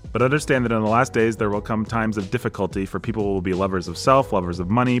 3. But understand that in the last days there will come times of difficulty, for people will be lovers of self, lovers of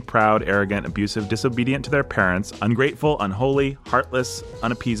money, proud, arrogant, abusive, disobedient to their parents, ungrateful, unholy, heartless,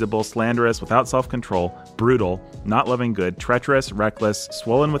 unappeasable, slanderous, without self-control, brutal, not loving good, treacherous, reckless,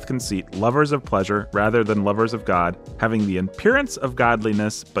 swollen with conceit, lovers of pleasure rather than lovers of God, having the appearance of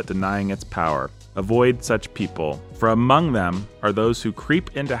godliness but denying its power. Avoid such people, for among them are those who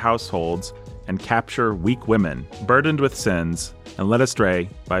creep into households and capture weak women, burdened with sins, and led astray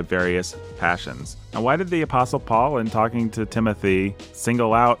by various passions. Now, why did the Apostle Paul, in talking to Timothy,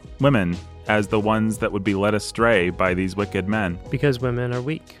 single out women as the ones that would be led astray by these wicked men? Because women are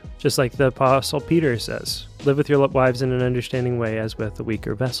weak. Just like the Apostle Peter says, live with your wives in an understanding way as with a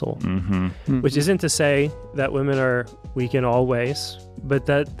weaker vessel. Which isn't to say that women are weak in all ways, but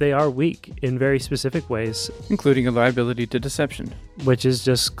that they are weak in very specific ways. Including a liability to deception. Which is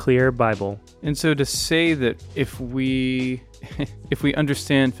just clear Bible. And so to say that if we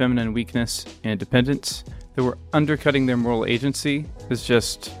understand feminine weakness and dependence, that we're undercutting their moral agency is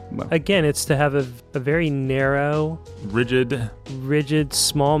just, well... Again, it's to have a very narrow... Rigid,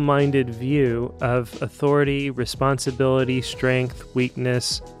 small-minded view of authority, responsibility, strength,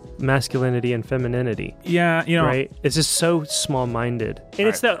 weakness, masculinity, and femininity. Yeah, right? It's just so small-minded. And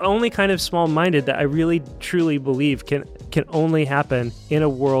it's the only kind of small-minded that I really, truly believe can only happen in a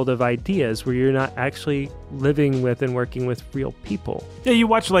world of ideas where you're not actually living with and working with real people. Yeah, you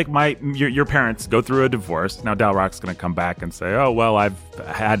watch like your parents go through a divorce. Now Dalrock's going to come back and say, oh, well, I've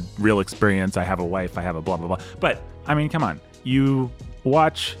had real experience. I have a wife. I have a blah, blah, blah. But, I mean, come on. You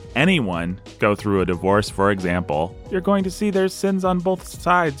watch anyone go through a divorce, for example, you're going to see there's sins on both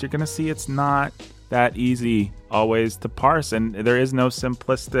sides. You're going to see it's not that easy always to parse, and there is no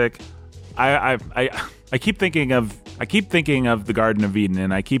simplistic... I keep thinking of the Garden of Eden,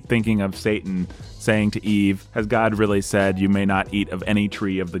 and I keep thinking of Satan saying to Eve, has God really said you may not eat of any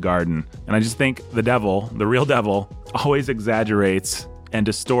tree of the garden? And I just think the devil, the real devil, always exaggerates and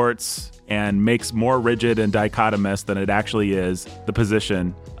distorts and makes more rigid and dichotomous than it actually is the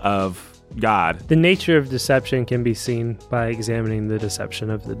position of God. The nature of deception can be seen by examining the deception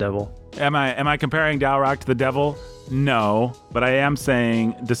of the devil. Am I comparing Dalrock to the devil? No, but I am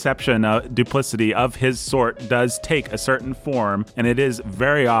saying deception, duplicity of his sort does take a certain form, and it is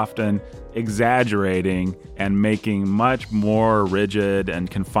very often exaggerating and making much more rigid and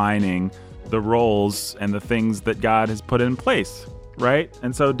confining the roles and the things that God has put in place, right?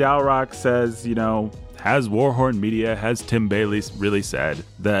 And so Dalrock says, has Warhorn Media, has Tim Bailey really said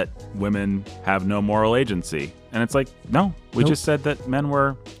that women have no moral agency? And it's like, no, we just said that men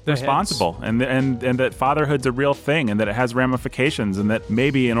were responsible and that fatherhood's a real thing and that it has ramifications and that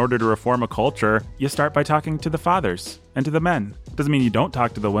maybe in order to reform a culture, you start by talking to the fathers and to the men. Doesn't mean you don't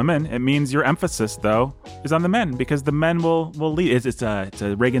talk to the women. It means your emphasis, though, is on the men because the men will lead. It's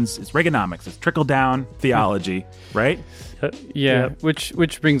Reaganomics. It's trickle-down theology, right?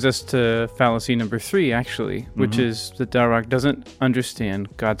 Which brings us to fallacy number 3, actually, which is that Dalrock doesn't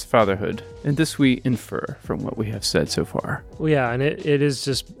understand God's fatherhood. And this we infer from what we have said so far. Well, yeah, and it is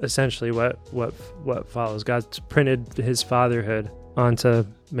just essentially what follows. God's printed his fatherhood onto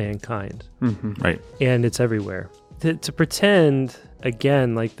mankind. Right. And it's everywhere. To pretend,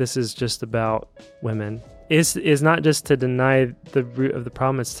 again, like this is just about women is not just to deny the root of the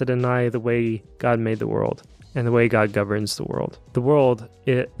problem, it's to deny the way God made the world and the way God governs the world. The world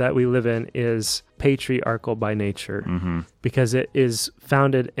that we live in is patriarchal by nature because it is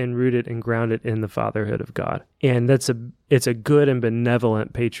founded and rooted and grounded in the fatherhood of God. And it's a good and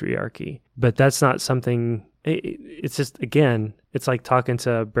benevolent patriarchy. But that's not something, it's just, again, it's like talking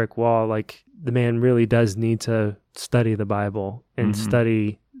to a brick wall. Like the man really does need to study the Bible and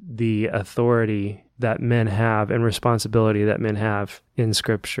study the authority that men have and responsibility that men have in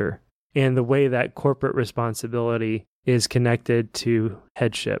Scripture. And the way that corporate responsibility is connected to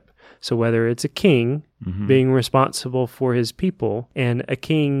headship. So whether it's a king being responsible for his people and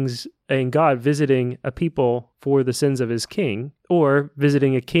God visiting a people for the sins of his king, or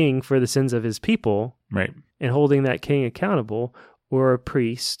visiting a king for the sins of his people, right, and holding that king accountable, or a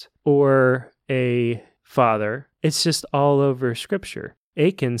priest, or a father, it's just all over Scripture.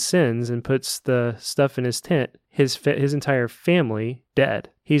 Achan sins and puts the stuff in his tent, his entire family dead.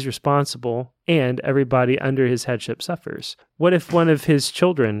 He's responsible, and everybody under his headship suffers. What if one of his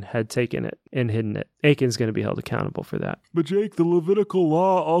children had taken it and hidden it? Achan's going to be held accountable for that. But Jake, the Levitical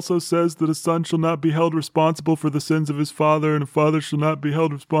law also says that a son shall not be held responsible for the sins of his father, and a father shall not be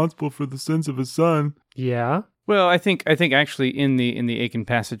held responsible for the sins of his son. Yeah. Well, I think actually in the Achan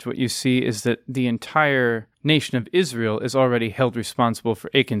passage, what you see is that the entire nation of Israel is already held responsible for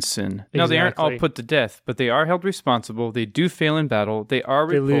Achan's sin. Exactly. Now, they aren't all put to death, but they are held responsible. They do fail in battle. They are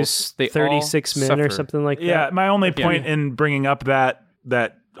repulsed. They lose 36 men suffer. or something like that. Yeah, my only point in bringing up that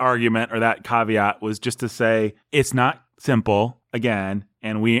argument or that caveat was just to say it's not simple, again,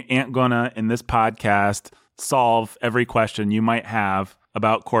 and we ain't gonna, in this podcast, solve every question you might have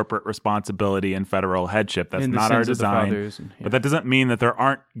about corporate responsibility and federal headship. That's not our design. But that doesn't mean that there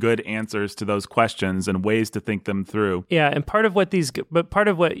aren't good answers to those questions and ways to think them through. Yeah, and part of what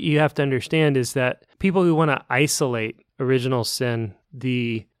you have to understand is that people who want to isolate original sin,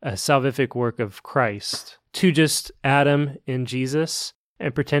 the salvific work of Christ, to just Adam and Jesus,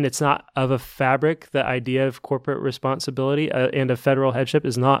 and pretend it's not of a fabric, the idea of corporate responsibility and of federal headship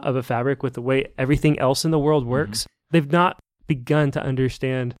is not of a fabric with the way everything else in the world works. They've not begun to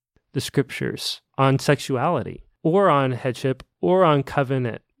understand the Scriptures on sexuality or on headship or on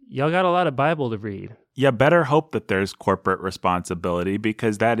covenant. Y'all got a lot of Bible to read. Yeah, better hope that there's corporate responsibility,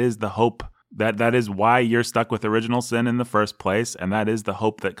 because that is the hope. That is why you're stuck with original sin in the first place, and that is the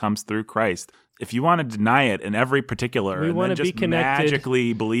hope that comes through Christ. If you want to deny it in every particular and then just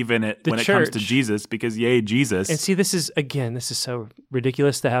magically believe in it when it comes to Jesus, because yay, Jesus. And see, this is so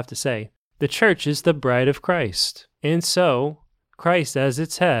ridiculous to have to say. The church is the bride of Christ. And so Christ, as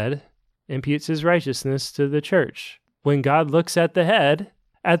its head, imputes his righteousness to the church. When God looks at the head,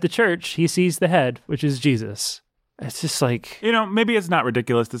 at the church, he sees the head, which is Jesus. It's just like... maybe it's not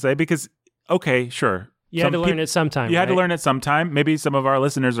ridiculous to say because, okay, sure. You had to learn it sometime, You had to learn it sometime. Maybe some of our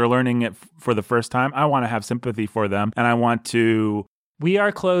listeners are learning it for the first time. I want to have sympathy for them, and I want to... We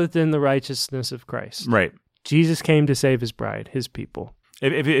are clothed in the righteousness of Christ. Right. Jesus came to save his bride, his people.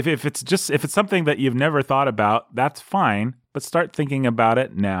 If it's something that you've never thought about, that's fine, but start thinking about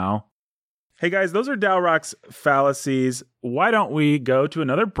it now. Hey guys, those are Dalrock's fallacies. Why don't we go to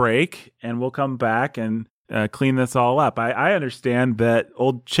another break and we'll come back and clean this all up. I understand that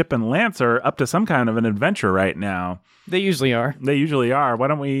old Chip and Lance are up to some kind of an adventure right now. They usually are. They usually are. Why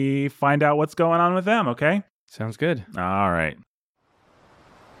don't we find out what's going on with them, okay? Sounds good. All right.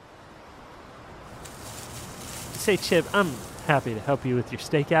 Say, Chip, I'm happy to help you with your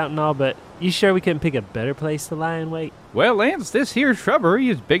stakeout and all, but you sure we couldn't pick a better place to lie in wait? Well, Lance, this here shrubbery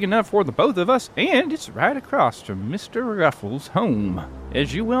is big enough for the both of us, and it's right across from Mr. Ruffles' home.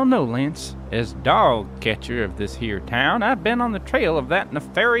 As you well know, Lance, as dog catcher of this here town, I've been on the trail of that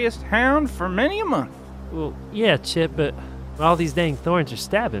nefarious hound for many a month. Well, yeah, Chip, but all these dang thorns are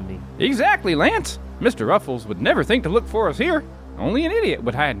stabbing me. Exactly, Lance. Mr. Ruffles would never think to look for us here. Only an idiot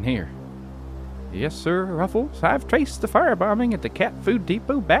would hide in here. Yes, sir, Ruffles, I've traced the firebombing at the cat food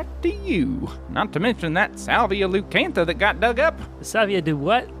depot back to you. Not to mention that Salvia leucantha that got dug up. Salvia do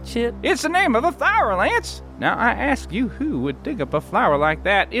what, Chip? It's the name of a flower, Lance. Now, I ask you, who would dig up a flower like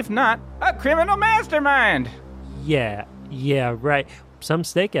that, if not a criminal mastermind? Yeah, right. Some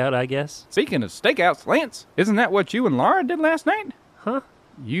stakeout, I guess. Speaking of stakeouts, Lance, isn't that what you and Laura did last night? Huh?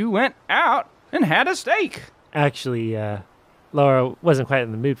 You went out and had a steak. Actually, Laura wasn't quite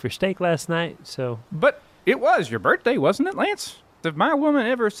in the mood for steak last night, so... But it was your birthday, wasn't it, Lance? If my woman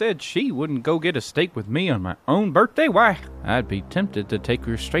ever said she wouldn't go get a steak with me on my own birthday, why, I'd be tempted to take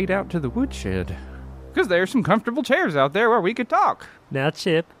her straight out to the woodshed. Because there's some comfortable chairs out there where we could talk. Now,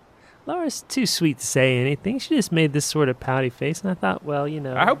 Chip, Laura's too sweet to say anything. She just made this sort of pouty face, and I thought, well, you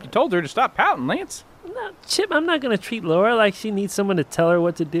know... I hope you told her to stop pouting, Lance. No, Chip, I'm not going to treat Laura like she needs someone to tell her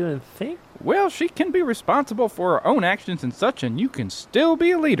what to do and think. Well, she can be responsible for her own actions and such, and you can still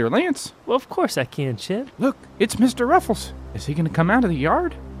be a leader, Lance. Well, of course I can, Chip. Look, it's Mr. Ruffles. Is he going to come out of the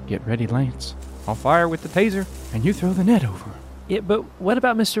yard? Get ready, Lance. I'll fire with the taser, and you throw the net over him. Yeah, but what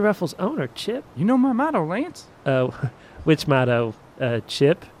about Mr. Ruffles' owner, Chip? You know my motto, Lance. Which motto,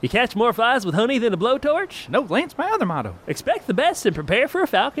 Chip? You catch more flies with honey than a blowtorch? No, Lance, my other motto. Expect the best and prepare for a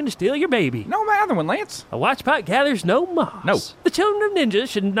falcon to steal your baby. No, my other one, Lance. A watchpot gathers no moss. No. The children of ninjas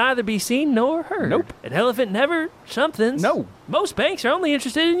should neither be seen nor heard. Nope. An elephant never somethings. No. Most banks are only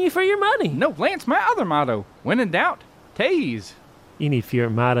interested in you for your money. No, Lance, my other motto. When in doubt, tase. You need fewer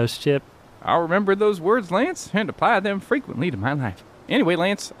mottos, Chip. I'll remember those words, Lance, and apply them frequently to my life. Anyway,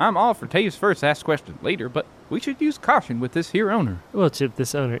 Lance, I'm all for tase first, ask question later, but we should use caution with this here owner. Well, Chip,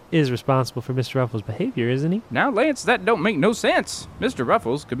 this owner is responsible for Mr. Ruffles' behavior, isn't he? Now, Lance, that don't make no sense. Mr.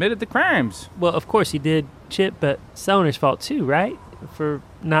 Ruffles committed the crimes. Well, of course he did, Chip, but it's the owner's fault too, right? For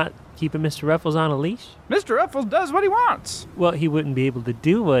not keeping Mr. Ruffles on a leash? Mr. Ruffles does what he wants. Well, he wouldn't be able to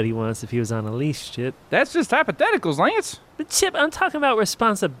do what he wants if he was on a leash, Chip. That's just hypotheticals, Lance. But, Chip, I'm talking about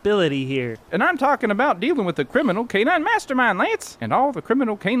responsibility here. And I'm talking about dealing with the criminal canine mastermind, Lance. And all the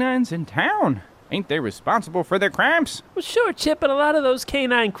criminal canines in town. Ain't they responsible for their crimes? Well, sure, Chip, but a lot of those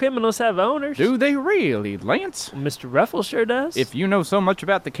canine criminals have owners. Do they really, Lance? Well, Mr. Ruffles sure does. If you know so much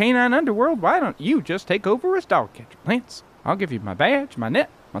about the canine underworld, why don't you just take over as dog catcher, Lance? I'll give you my badge, my net,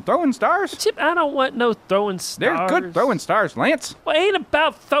 my throwing stars. Chip, I don't want no throwing stars. They're good throwing stars, Lance. Well, it ain't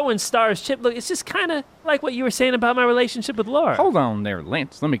about throwing stars, Chip. Look, it's just kind of like what you were saying about my relationship with Laura. Hold on there,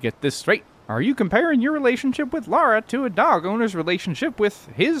 Lance. Let me get this straight. Are you comparing your relationship with Laura to a dog owner's relationship with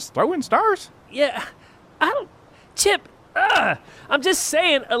his throwing stars? Yeah, I don't... Chip, I'm just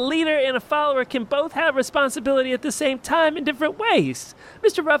saying a leader and a follower can both have responsibility at the same time in different ways.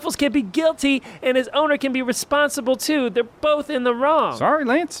 Mr. Ruffles can be guilty and his owner can be responsible too. They're both in the wrong. Sorry,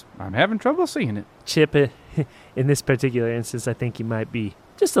 Lance. I'm having trouble seeing it. Chip, in this particular instance, I think you might be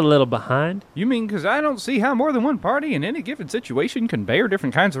just a little behind. You mean because I don't see how more than one party in any given situation can bear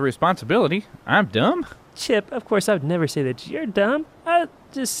different kinds of responsibility? I'm dumb? Chip, of course, I would never say that you're dumb. I'd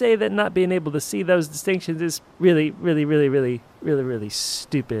just say that not being able to see those distinctions is really, really, really, really, really, really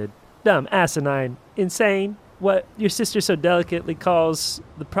stupid. Dumb, asinine, insane. What your sister so delicately calls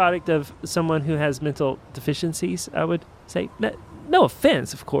the product of someone who has mental deficiencies, I would say. No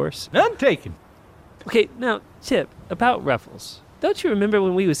offense, of course. None taken. Okay, now, Chip, about Ruffles. Don't you remember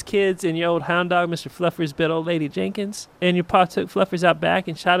when we was kids and your old hound dog, Mr. Fluffers, bit old Lady Jenkins? And your pa took Fluffers out back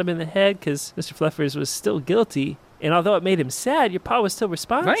and shot him in the head because Mr. Fluffers was still guilty. And although it made him sad, your pa was still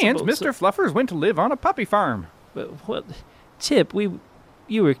responsible. Lance, Mr. Fluffers went to live on a puppy farm. But, well, Chip,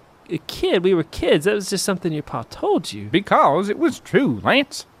 you were a kid. We were kids. That was just something your pa told you. Because it was true,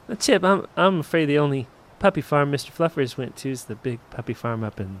 Lance. Now, Chip, I'm afraid the only puppy farm Mr. Fluffers went to is the big puppy farm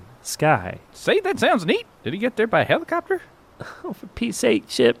up in the sky. Say, that sounds neat. Did he get there by helicopter? Oh, for Pete's sake,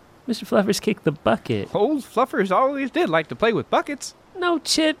 Chip. Mr. Fluffers kicked the bucket. Old Fluffers always did like to play with buckets. No,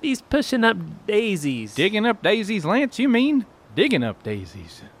 Chip, he's pushing up daisies. Digging up daisies, Lance, you mean? Digging up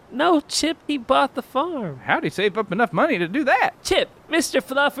daisies. No, Chip, he bought the farm. How'd he save up enough money to do that? Chip, Mr.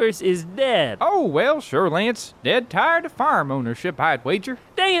 Fluffers is dead. Oh, well, sure, Lance. Dead tired of farm ownership, I'd wager.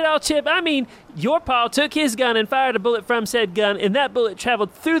 Dang it all, Chip. I mean, your pa took his gun and fired a bullet from said gun, and that bullet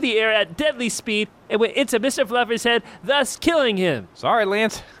traveled through the air at deadly speed and went into Mr. Fluffers' head, thus killing him. Sorry,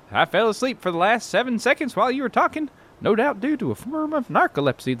 Lance. I fell asleep for the last 7 seconds while you were talking. no doubt due to a form of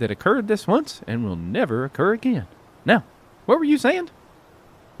narcolepsy that occurred this once and will never occur again. Now, what were you saying?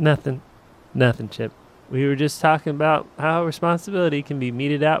 Nothing, Chip. We were just talking about how responsibility can be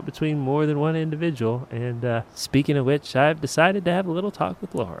meted out between more than one individual. And speaking of which, I've decided to have a little talk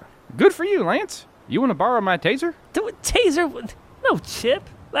with Laura. Good for you, Lance. You want to borrow my taser? Taser? No, Chip.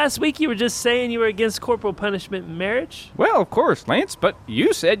 Last week you were just saying you were against corporal punishment in marriage. Well, of course, Lance, but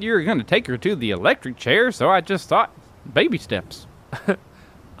you said you were going to take her to the electric chair, so I just thought baby steps.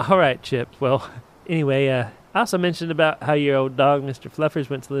 All right, Chip. Well, anyway, I also mentioned about how your old dog, Mr. Fluffers,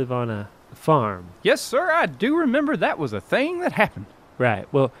 went to live on a farm. Yes, sir, I do remember that was a thing that happened.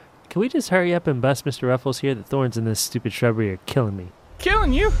 Right. Well, can we just hurry up and bust Mr. Ruffles here? The thorns in this stupid shrubbery are killing me.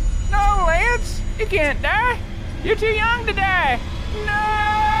 Killing you? No, Lance, you can't die. You're too young to die. No!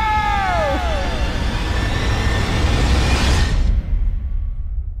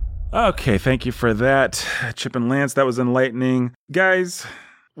 Okay, thank you for that, Chip and Lance. That was enlightening. Guys,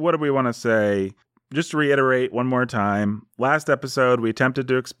 what do we want to say? Just to reiterate one more time, last episode we attempted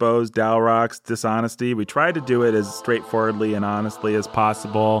to expose Dalrock's dishonesty. We tried to do it as straightforwardly and honestly as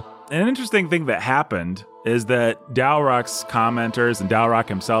possible. And an interesting thing that happened is that Dalrock's commenters and Dalrock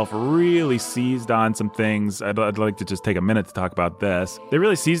himself really seized on some things. I'd like to just take a minute to talk about this. They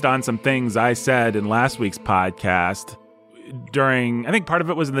really seized on some things I said in last week's podcast during, I think part of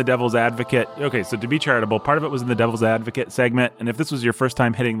it was in the Devil's Advocate. Okay, so to be charitable, part of it was in the Devil's Advocate segment. And if this was your first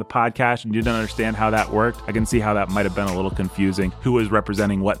time hitting the podcast and you didn't understand how that worked, I can see how that might have been a little confusing. Who was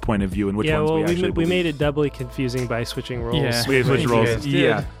representing what point of view and which ones we actually we made it doubly confusing by switching roles. Yeah. We switched roles.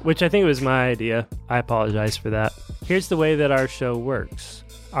 Yeah. Which I think was my idea. I apologize for that. Here's the way that our show works.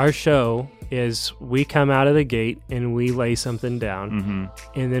 Our show is we come out of the gate and we lay something down,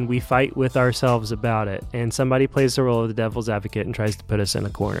 and then we fight with ourselves about it. And somebody plays the role of the devil's advocate and tries to put us in a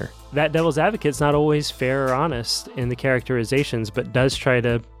corner. That devil's advocate's not always fair or honest in the characterizations, but does try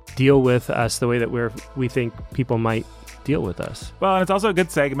to deal with us the way that we think people might deal with us. Well, and it's also a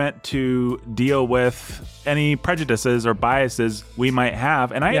good segment to deal with any prejudices or biases we might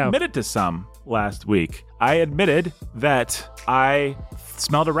have. And I admitted to some last week. I admitted that I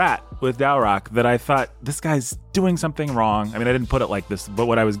smelled a rat with Dalrock, that I thought, this guy's doing something wrong. I mean, I didn't put it like this, but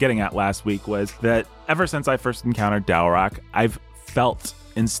what I was getting at last week was that ever since I first encountered Dalrock, I've felt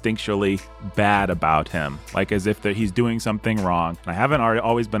instinctually bad about him, like as if that he's doing something wrong. And I haven't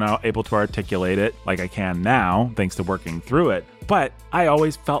always been able to articulate it like I can now, thanks to working through it. But I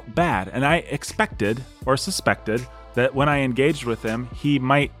always felt bad, and I expected or suspected that when I engaged with him, he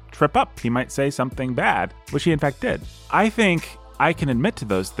might trip up. He might say something bad, which he in fact did. I think I can admit to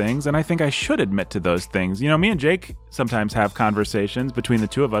those things, and I think I should admit to those things. You know, me and Jake sometimes have conversations between the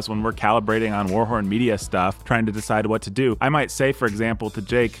two of us when we're calibrating on Warhorn Media stuff, trying to decide what to do. I might say, for example, to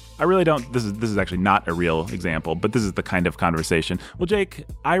Jake, I really don't, this is actually not a real example, but this is the kind of conversation. Well, Jake,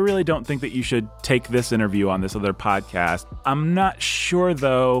 I really don't think that you should take this interview on this other podcast. I'm not sure,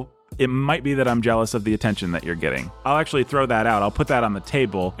 though. It might be that I'm jealous of the attention that you're getting. I'll actually throw that out. I'll put that on the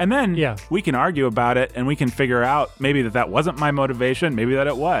table. And then we can argue about it, and we can figure out maybe that wasn't my motivation, maybe that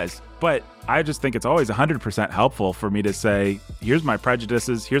it was. But I just think it's always 100% helpful for me to say, here's my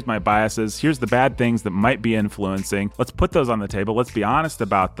prejudices, here's my biases, here's the bad things that might be influencing. Let's put those on the table. Let's be honest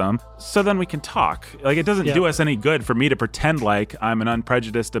about them, so then we can talk. Like, it doesn't do us any good for me to pretend like I'm an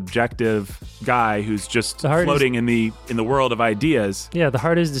unprejudiced, objective guy who's just floating in the world of ideas. Yeah, the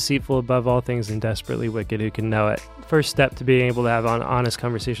heart is deceitful above all things and desperately wicked. Who can know it? First step to being able to have an honest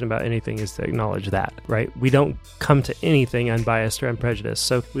conversation about anything is to acknowledge that, right? We don't come to anything unbiased or unprejudiced.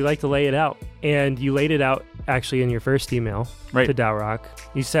 So we like to lay it out. And you laid it out actually in your first email to Dalrock.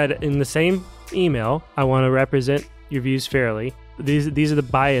 You said in the same email, I want to represent your views fairly. These are the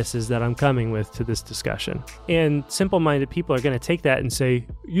biases that I'm coming with to this discussion. And simple-minded people are going to take that and say,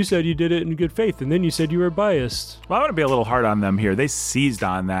 you said you did it in good faith, and then you said you were biased. Well, I want to be a little hard on them here. They seized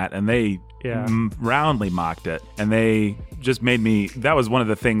on that, and they roundly mocked it. And they just made me, that was one of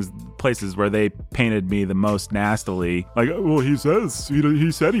the places where they painted me the most nastily. Like, well, he said he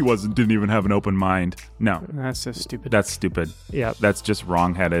didn't even have an open mind. No. That's so stupid. That's stupid. Yeah. That's just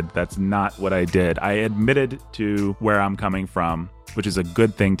wrong-headed. That's not what I did. I admitted to where I'm coming from, which is a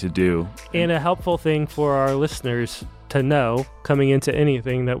good thing to do. And a helpful thing for our listeners to know coming into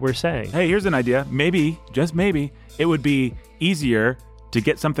anything that we're saying. Hey, here's an idea. Maybe, just maybe, it would be easier to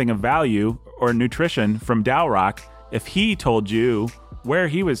get something of value or nutrition from Dalrock if he told you where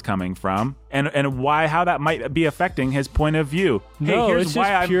he was coming from and how that might be affecting his point of view. No, hey, it's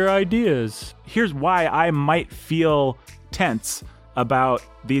just pure ideas. Here's why I might feel tense about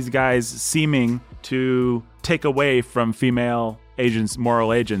these guys seeming to take away from female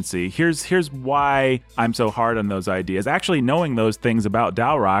moral agency. Here's why I'm so hard on those ideas. Actually, knowing those things about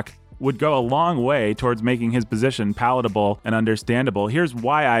Dalrock would go a long way towards making his position palatable and understandable. Here's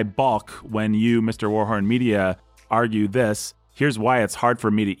why I balk when you, Mr. Warhorn Media, argue this. Here's why it's hard for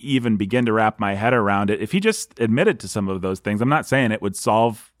me to even begin to wrap my head around it. If he just admitted to some of those things, I'm not saying it would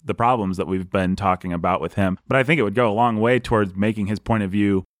solve the problems that we've been talking about with him, but I think it would go a long way towards making his point of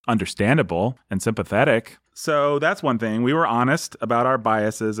view understandable and sympathetic. So that's one thing. We were honest about our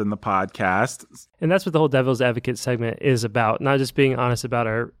biases in the podcast. And that's what the whole Devil's Advocate segment is about, not just being honest about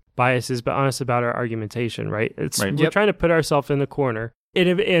our biases, but honest about our argumentation, right? We're trying to put ourselves in the corner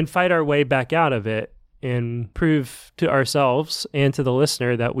and fight our way back out of it and prove to ourselves and to the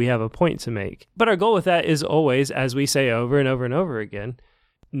listener that we have a point to make. But our goal with that is always, as we say over and over and over again,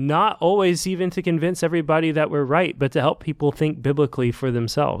 not always even to convince everybody that we're right, but to help people think biblically for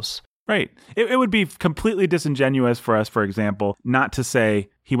themselves. Right. It would be completely disingenuous for us, for example, not to say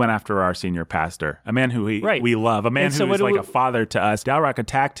he went after our senior pastor, a man who we love, a man who is like a father to us. Dalrock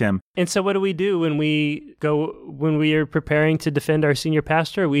attacked him. And so what do we do when we are preparing to defend our senior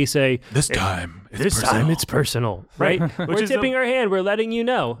pastor? We say, this time it's personal, right? We're tipping our hand. We're letting you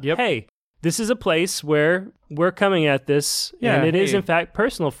know, hey, this is a place where we're coming at this, and it is in fact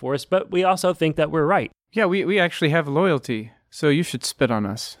personal for us, but we also think that we're right. Yeah, we actually have loyalty, so you should spit on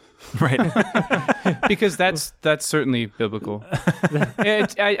us. Right. Because that's certainly biblical.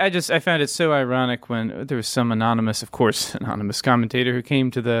 I found it so ironic when there was some anonymous commentator who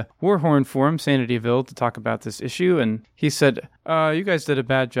came to the Warhorn forum, Sanityville, to talk about this issue, and he said, you guys did a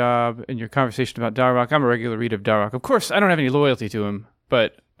bad job in your conversation about Dalrock. I'm a regular reader of Dalrock. Of course, I don't have any loyalty to him,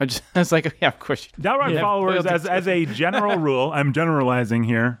 but I was like, yeah, of course. Dalrock followers, as a general rule, I'm generalizing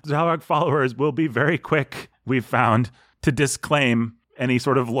here, Dalrock followers will be very quick, we've found, to disclaim any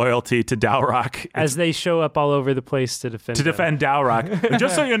sort of loyalty to Dalrock. As they show up all over the place to defend Dalrock. And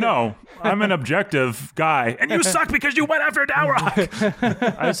just so you know, I'm an objective guy, and you suck because you went after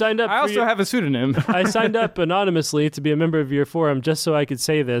Dalrock. I signed up. I also have a pseudonym. I signed up anonymously to be a member of your forum just so I could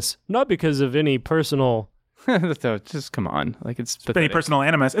say this, not because of any personal... Just come on. Like, it's any personal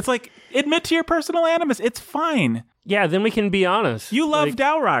animus. It's like, admit to your personal animus. It's fine. Yeah, then we can be honest. You love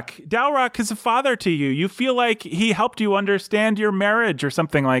Dalrock. Dalrock is a father to you. You feel like he helped you understand your marriage or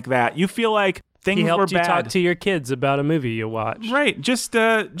something like that. You feel like things were bad. He helped you talk to your kids about a movie you watched. Right. Just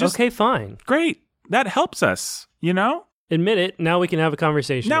okay, fine. Great. That helps us, you know? Admit it. Now we can have a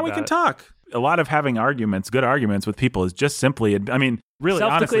conversation. Now we can talk. A lot of having good arguments with people is just simply, really,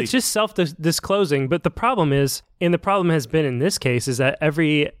 honestly. It's just self-disclosing. But the problem is, and the problem has been in this case, is that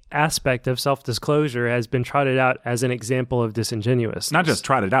every aspect of self-disclosure has been trotted out as an example of disingenuousness. Not just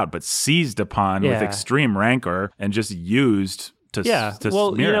trotted out, but seized upon with extreme rancor and just used to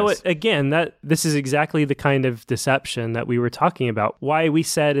well, smear you know us. what? Again, this is exactly the kind of deception that we were talking about. Why we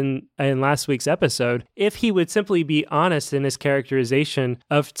said in last week's episode, if he would simply be honest in his characterization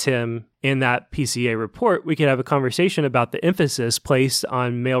of Tim in that PCA report, we could have a conversation about the emphasis placed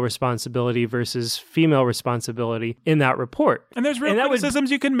on male responsibility versus female responsibility in that report. And there's real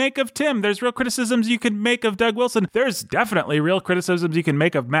criticisms you can make of Tim. There's real criticisms you can make of Doug Wilson. There's definitely real criticisms you can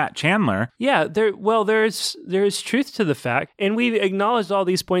make of Matt Chandler. Yeah, there's truth to the fact, and we acknowledged all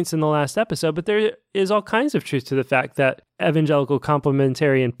these points in the last episode, but there is all kinds of truth to the fact that evangelical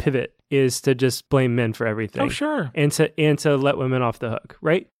complementarian pivot is to just blame men for everything. Oh, sure. And to let women off the hook,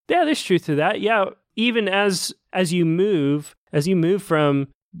 right? Yeah, there's truth to that. Yeah, even as you move from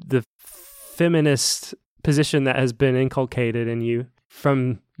the feminist position that has been inculcated in you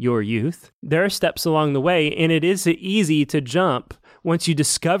from your youth, there are steps along the way, and it is easy to jump once you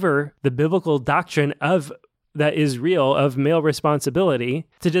discover the biblical doctrine that is real of male responsibility,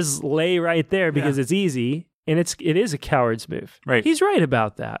 to just lay right there because it's easy. And it is a coward's move. Right. He's right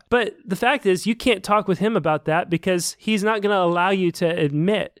about that. But the fact is, you can't talk with him about that because he's not going to allow you to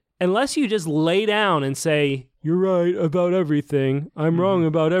admit, unless you just lay down and say, you're right about everything. I'm wrong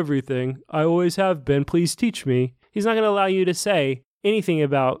about everything. I always have been. Please teach me. He's not going to allow you to say anything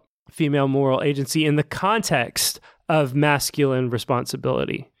about female moral agency in the context of masculine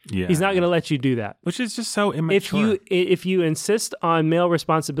responsibility. Yeah. He's not going to let you do that. Which is just so immature. If you insist on male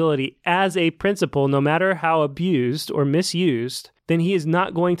responsibility as a principle, no matter how abused or misused, then he is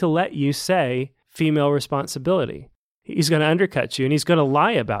not going to let you say female responsibility. He's going to undercut you and he's going to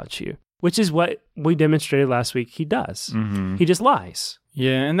lie about you, which is what we demonstrated last week he does. Mm-hmm. He just lies.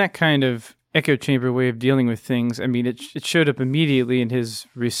 Yeah, and that kind of echo chamber way of dealing with things, it showed up immediately in his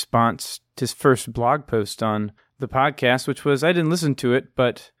response to his first blog post on the podcast, which was, I didn't listen to it,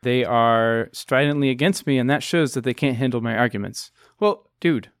 but they are stridently against me, and that shows that they can't handle my arguments. Well,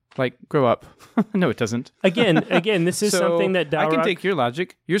 dude, Like, grow up. No, it doesn't. Again, this is So, something that I can Dalrock... take your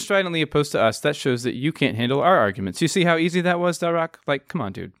logic. You're stridently opposed to us. That shows that you can't handle our arguments. You see how easy that was, Dalrock? Like, come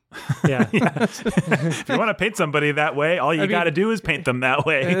on, dude. Yeah. If you want to paint somebody that way, all you got to do is paint them that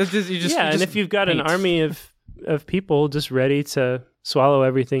way. And if you've got an army of people just ready to swallow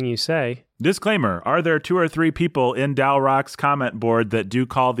everything you say. Disclaimer, are there 2 or 3 people in Dalrock's comment board that do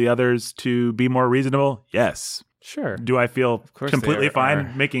call the others to be more reasonable? Yes. Sure. Do I feel completely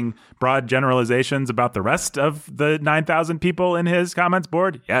fine making broad generalizations about the rest of the 9,000 people in his comments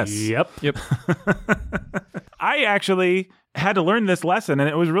board? Yes. Yep. I actually had to learn this lesson, and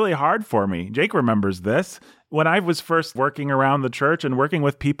it was really hard for me. Jake remembers this. When I was first working around the church and working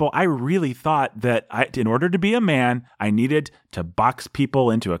with people, I really thought that in order to be a man, I needed to box people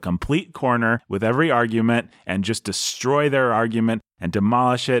into a complete corner with every argument and just destroy their argument and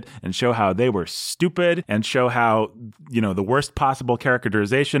demolish it and show how they were stupid and show how, the worst possible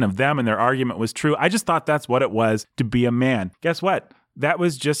characterization of them and their argument was true. I just thought that's what it was to be a man. Guess what? That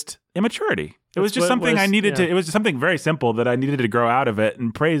was just immaturity. It was just something I needed to, it was just something very simple that I needed to grow out of it,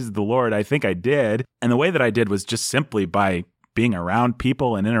 and praise the Lord, I think I did. And the way that I did was just simply by being around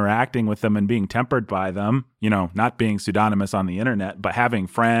people and interacting with them and being tempered by them, not being pseudonymous on the internet, but having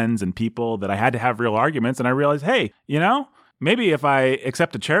friends and people that I had to have real arguments. And I realized, hey, maybe if I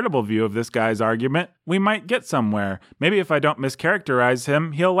accept a charitable view of this guy's argument, we might get somewhere. Maybe if I don't mischaracterize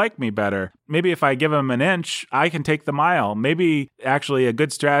him, he'll like me better. Maybe if I give him an inch, I can take the mile. Maybe actually a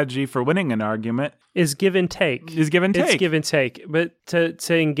good strategy for winning an argument is give and take. It's give and take. But to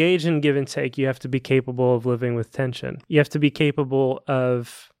engage in give and take, you have to be capable of living with tension. You have to be capable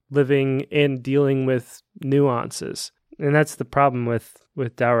of living and dealing with nuances. And that's the problem with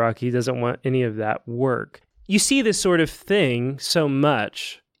Dalrock. He doesn't want any of that work. You see this sort of thing so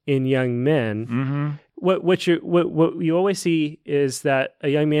much in young men. Mm-hmm. What you always see is that a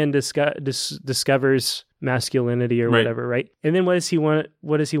young man discovers masculinity or whatever, right? And then what does he want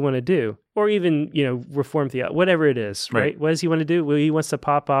to do? Or even, reform theology, whatever it is, right? What does he want to do? Well, he wants to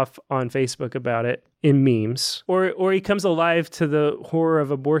pop off on Facebook about it in memes. Or he comes alive to the horror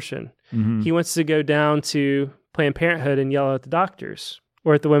of abortion. Mm-hmm. He wants to go down to Planned Parenthood and yell at the doctors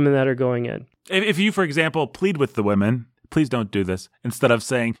or at the women that are going in. If you, for example, plead with the women, please don't do this, instead of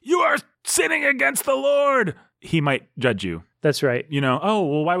saying, you are sinning against the Lord, he might judge you. That's right.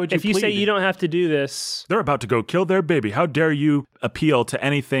 Why would you If you plead? say you don't have to do this. They're about to go kill their baby. How dare you appeal to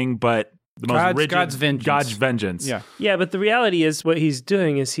anything but the most rigid God's vengeance. God's vengeance. Yeah, but the reality is what he's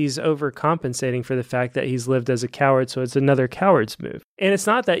doing is he's overcompensating for the fact that he's lived as a coward, so it's another coward's move. And it's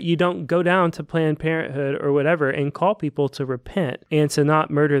not that you don't go down to Planned Parenthood or whatever and call people to repent and to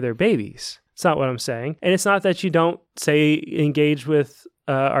not murder their babies. It's not what I'm saying. And it's not that you don't, engage with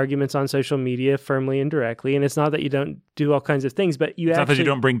arguments on social media firmly and directly. And it's not that you don't do all kinds of things, but it's not that you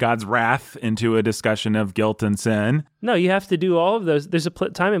don't bring God's wrath into a discussion of guilt and sin. No, you have to do all of those. There's a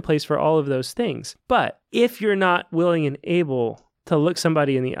time and place for all of those things. But if you're not willing and able to look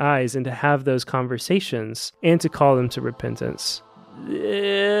somebody in the eyes and to have those conversations and to call them to repentance,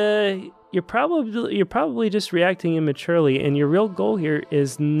 you're probably just reacting immaturely. And your real goal here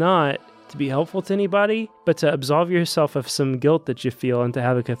is not to be helpful to anybody, but to absolve yourself of some guilt that you feel and to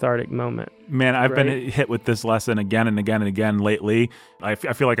have a cathartic moment. Man, I've been hit with this lesson again and again and again lately. I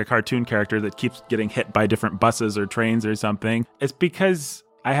feel like a cartoon character that keeps getting hit by different buses or trains or something. It's because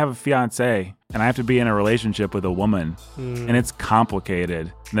I have a fiance and I have to be in a relationship with a woman and it's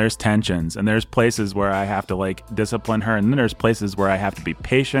complicated and there's tensions and there's places where I have to discipline her, and then there's places where I have to be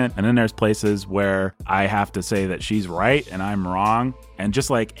patient, and then there's places where I have to say that she's right and I'm wrong. And just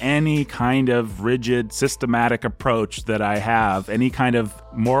like any kind of rigid, systematic approach that I have, any kind of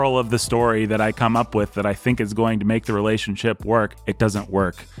moral of the story that I come up with that I think is going to make the relationship work, it doesn't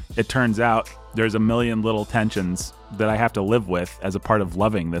work. It turns out there's a million little tensions that I have to live with as a part of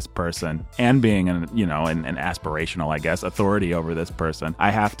loving this person and being an aspirational, I guess, authority over this person.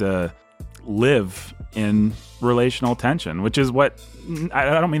 I have to live in relational tension, which is what, I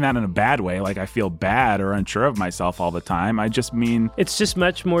don't mean that in a bad way, like I feel bad or unsure of myself all the time. I just mean it's just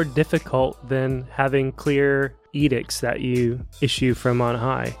much more difficult than having clear edicts that you issue from on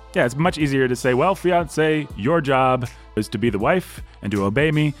high. Yeah, it's much easier to say, well, fiance, your job is to be the wife and to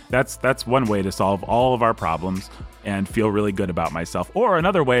obey me. That's one way to solve all of our problems and feel really good about myself. Or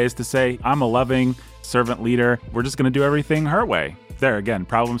another way is to say, I'm a loving servant leader. We're just going to do everything her way. There again,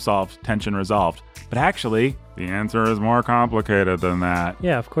 problem solved, tension resolved. But actually, the answer is more complicated than that.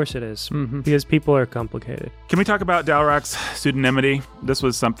 Yeah, of course it is. Mm-hmm. Because people are complicated. Can we talk about Dalrock's pseudonymity? This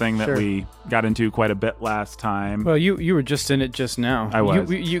was something that we got into quite a bit last time. Well, you were just in it just now. I was.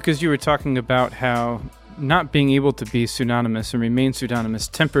 Because you were talking about how not being able to be pseudonymous and remain pseudonymous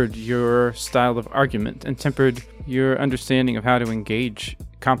tempered your style of argument and tempered your understanding of how to engage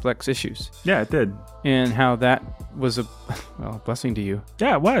complex issues. Yeah, it did. And how that was a blessing to you.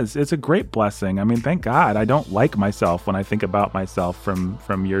 Yeah, it was. It's a great blessing. I mean, thank God. I don't like myself when I think about myself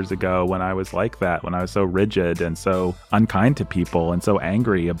from years ago when I was like that, when I was so rigid and so unkind to people and so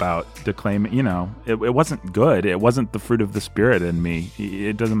angry about declaiming, it wasn't good. It wasn't the fruit of the Spirit in me.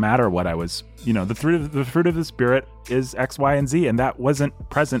 It doesn't matter what I was, the fruit of the Spirit is X, Y, and Z, and that wasn't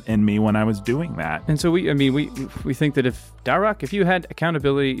present in me when I was doing that. And so we think that if Dalrock, if you had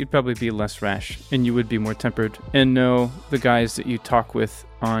accountability, you'd probably be less rash and you would be more tempered and know the guys that you talk with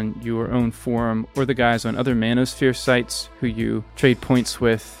on your own forum or the guys on other Manosphere sites who you trade points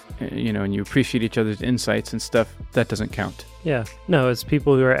with, and you appreciate each other's insights and stuff. That doesn't count. Yeah. No, it's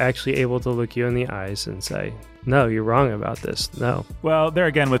people who are actually able to look you in the eyes and say, no, you're wrong about this. No. Well, there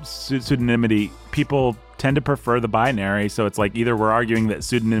again with pseudonymity, people tend to prefer the binary. So it's like either we're arguing that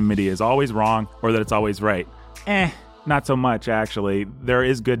pseudonymity is always wrong or that it's always right. Not so much, actually. There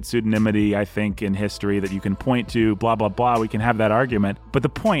is good pseudonymity, I think, in history that you can point to, blah, blah, blah. We can have that argument. But the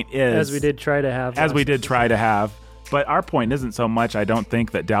point is... As we did try to have. But our point isn't so much, I don't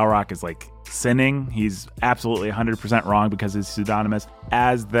think, that Dalrock is, sinning. He's absolutely 100% wrong because he's pseudonymous,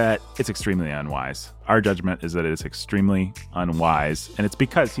 as that it's extremely unwise. Our judgment is that it is extremely unwise, and it's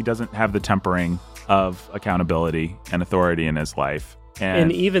because he doesn't have the tempering of accountability and authority in his life.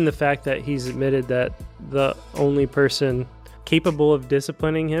 And even the fact that he's admitted that the only person capable of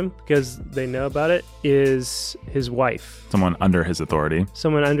disciplining him, because they know about it, is his wife. Someone under his authority.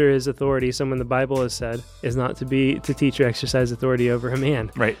 Someone the Bible has said is not to teach or exercise authority over a man.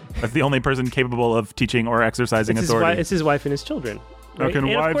 Right. That's the only person capable of teaching or exercising authority. It's his wife and his children. Right?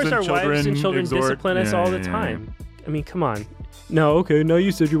 And of course our wives and children discipline us all the time. I mean, come on. No, okay, no,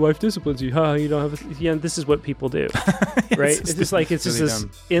 you said your wife disciplines you. You don't have this is what people do, right? It's just this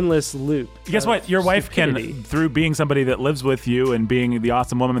endless loop. Guess what? Your wife stupidity. can, through being somebody that lives with you and being the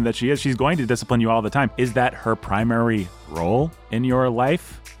awesome woman that she is, she's going to discipline you all the time. Is that her primary role in your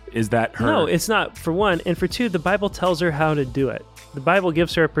life? Is that her? No, it's not, for one. And for two, the Bible tells her how to do it. The Bible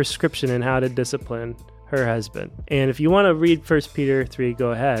gives her a prescription in how to discipline her husband. And if you want to read 1 Peter 3,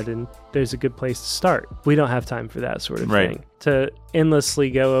 go ahead, and there's a good place to start. We don't have time for that sort of thing. To endlessly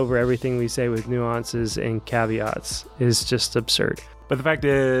go over everything we say with nuances and caveats is just absurd. But the fact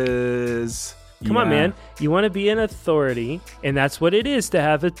is... Come on, man. You want to be an authority, and that's what it is to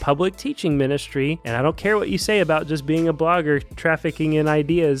have a public teaching ministry. And I don't care what you say about just being a blogger trafficking in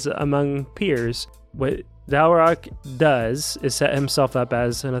ideas among peers. What Dalrock does is set himself up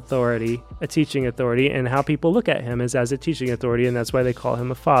as an authority, a teaching authority, and how people look at him is as a teaching authority, and that's why they call him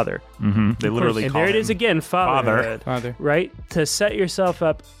a father. Mm-hmm. They literally call him. And there it is again, fatherhood. Father. Right? To set yourself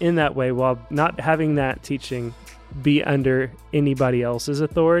up in that way while not having that teaching be under anybody else's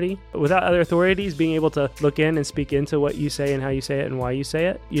authority. Without other authorities being able to look in and speak into what you say and how you say it and why you say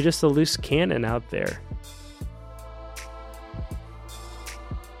it, you're just a loose cannon out there.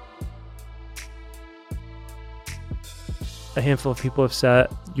 A handful of people have said,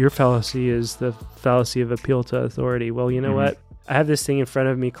 your fallacy is the fallacy of appeal to authority. Well, you know what? I have this thing in front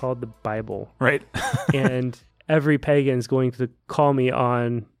of me called the Bible. Right. And every pagan is going to call me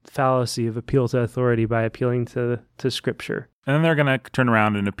on fallacy of appeal to authority by appealing to Scripture. And then they're going to turn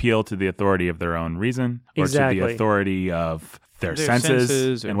around and appeal to the authority of their own reason or to the authority of their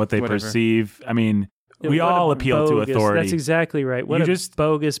senses and what they perceive. I mean... We all appeal to authority. That's exactly right. What a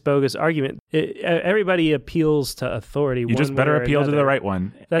bogus argument. Everybody appeals to authority. You just better appeal to the right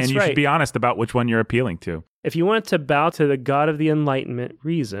one. That's and you should be honest about which one you're appealing to. If you want to bow to the God of the Enlightenment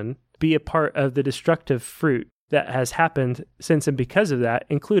reason, be a part of the destructive fruit that has happened since and because of that,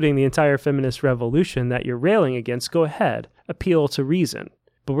 including the entire feminist revolution that you're railing against, go ahead. Appeal to reason.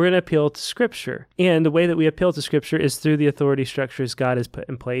 But we're going to appeal to Scripture. And the way that we appeal to Scripture is through the authority structures God has put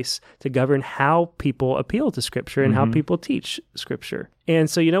in place to govern how people appeal to Scripture and how people teach Scripture.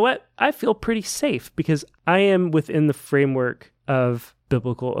 And so, you know what? I feel pretty safe because I am within the framework of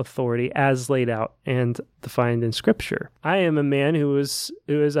biblical authority as laid out and defined in Scripture. I am a man who is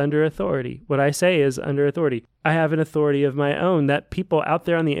under authority. What I say is under authority. I have an authority of my own that people out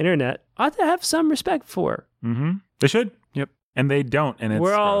there on the internet ought to have some respect for. Mm-hmm. They should. Yep. And they don't, and it's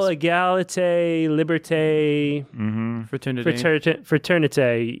we're all gross. Egalite, liberté,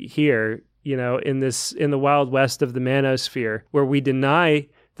 fraternité here, in the Wild West of the Manosphere, where we deny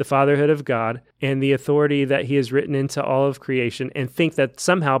the fatherhood of God and the authority that he has written into all of creation, and think that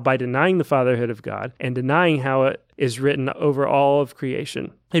somehow by denying the fatherhood of God and denying how it is written over all of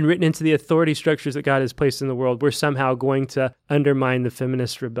creation and written into the authority structures that God has placed in the world, we're somehow going to undermine the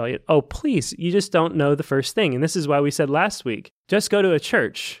feminist rebellion. Oh, please, you just don't know the first thing. And this is why we said last week, just go to a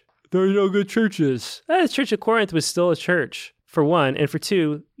church. There are no good churches. The Church of Corinth was still a church, for one. And for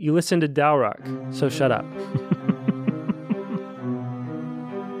two, you listen to Dalrock, so shut up.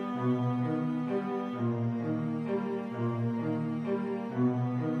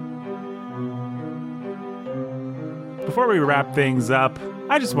 Before we wrap things up,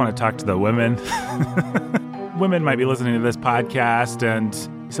 I just want to talk to the women. Women might be listening to this podcast, and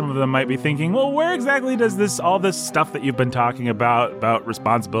some of them might be thinking, well, where exactly does all this stuff that you've been talking about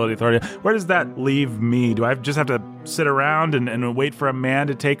responsibility, authority, where does that leave me? Do I just have to sit around and wait for a man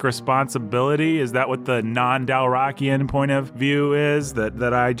to take responsibility? Is that what the non-Dalrockian point of view is?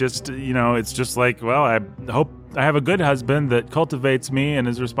 That I just, it's just like, well, I hope I have a good husband that cultivates me and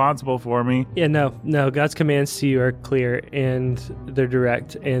is responsible for me. Yeah, no. God's commands to you are clear and they're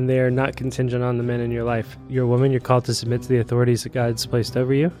direct, and they are not contingent on the men in your life. You're a woman, you're called to submit to the authorities that God's placed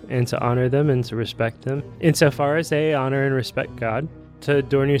over you and to honor them and to respect them. Insofar as they honor and respect God, to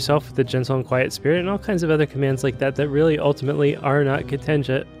adorn yourself with a gentle and quiet spirit, and all kinds of other commands like that really ultimately are not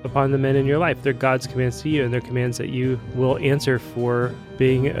contingent upon the men in your life. They're God's commands to you, and they're commands that you will answer for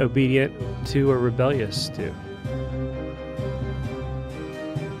being obedient to or rebellious to.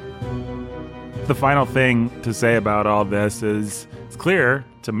 The final thing to say about all this is it's clear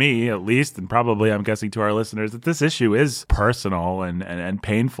to me, at least, and probably I'm guessing to our listeners, that this issue is personal and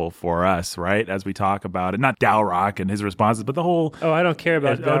painful for us, right? As we talk about it, not Dalrock and his responses, but the whole... Oh, I don't care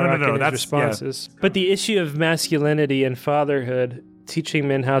about Dalrock and his responses. Yeah. But the issue of masculinity and fatherhood, teaching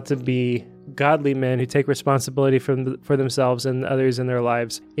men how to be godly men who take responsibility for themselves and others in their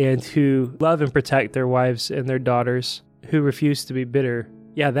lives, and who love and protect their wives and their daughters, who refuse to be bitter.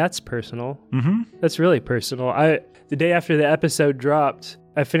 Yeah, that's personal. Mm-hmm. That's really personal. The day after the episode dropped,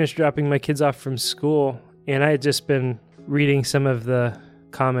 I finished dropping my kids off from school, and I had just been reading some of the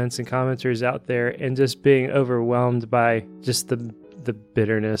comments and commenters out there and just being overwhelmed by just the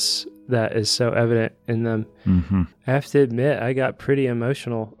bitterness that is so evident in them. Mm-hmm. I have to admit, I got pretty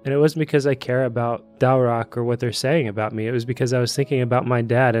emotional. And it wasn't because I care about Dalrock or what they're saying about me. It was because I was thinking about my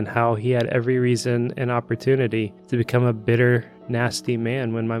dad and how he had every reason and opportunity to become a bitter, nasty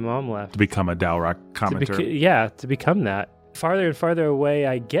man when my mom left. To become a Dalrock commenter. To become that. Farther and farther away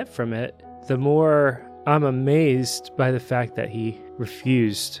I get from it, the more I'm amazed by the fact that he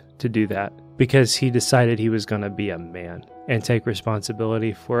refused to do that, because he decided he was going to be a man and take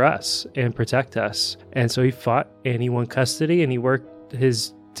responsibility for us and protect us. And so he fought and he won custody and he worked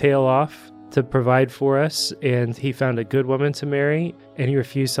his tail off to provide for us, and he found a good woman to marry, and he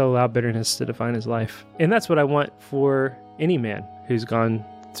refused to allow bitterness to define his life. And that's what I want for any man who's gone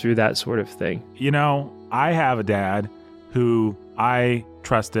through that sort of thing. I have a dad who I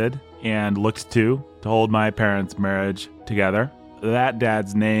trusted and looked to hold my parents' marriage together. That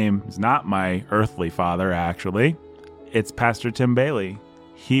dad's name is not my earthly father, actually. It's Pastor Tim Bailey.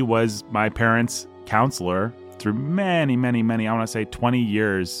 He was my parents' counselor through many, many, many, I want to say 20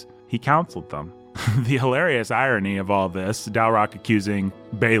 years. He counseled them. The hilarious irony of all this, Dalrock accusing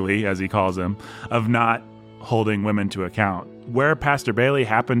Bailey, as he calls him, of not holding women to account. Where Pastor Bailey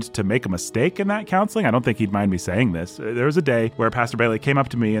happened to make a mistake in that counseling, I don't think he'd mind me saying this. There was a day where Pastor Bailey came up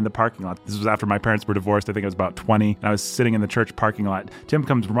to me in the parking lot. This was after my parents were divorced. I think I was about 20, and I was sitting in the church parking lot. Tim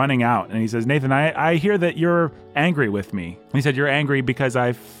comes running out, and he says, "Nathan, I hear that you're angry with me." And he said, "You're angry because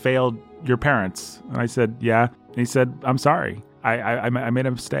I failed your parents." And I said, "Yeah." And he said, "I'm sorry. I made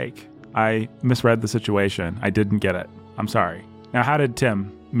a mistake. I misread the situation. I didn't get it. I'm sorry." Now, how did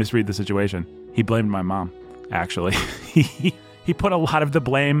Tim misread the situation? He blamed my mom, actually. He put a lot of the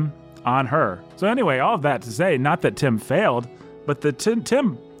blame on her. So anyway, all of that to say, not that Tim failed, but that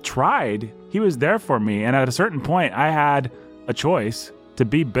Tim tried. He was there for me. And at a certain point, I had a choice to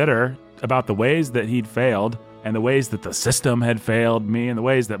be bitter about the ways that he'd failed and the ways that the system had failed me and the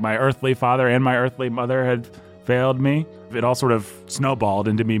ways that my earthly father and my earthly mother had failed me. It all sort of snowballed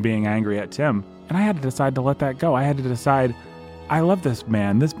into me being angry at Tim. And I had to decide to let that go. I had to decide, I love this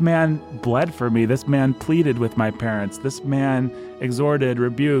man. This man bled for me. This man pleaded with my parents. This man exhorted,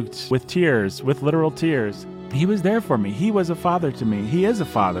 rebuked with tears, with literal tears. He was there for me. He was a father to me. He is a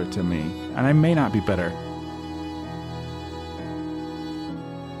father to me. And I may not be bitter.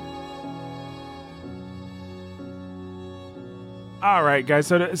 All right, guys.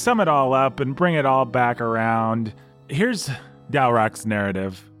 So to sum it all up and bring it all back around, here's Dalrock's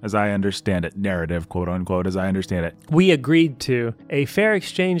narrative, as I understand it, narrative, quote unquote, as I understand it. We agreed to a fair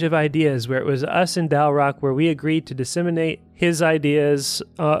exchange of ideas where it was us and Dalrock, where we agreed to disseminate his ideas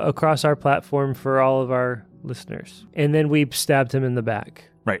across our platform for all of our listeners. And then we stabbed him in the back.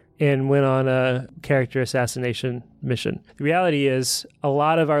 Right. And went on a character assassination mission. The reality is, a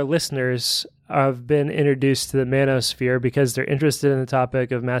lot of our listeners have been introduced to the Manosphere because they're interested in the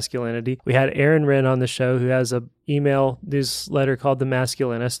topic of masculinity. We had Aaron Wren on the show, who has a email newsletter called The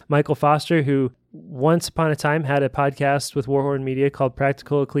Masculinist. Michael Foster, who once upon a time had a podcast with Warhorn Media called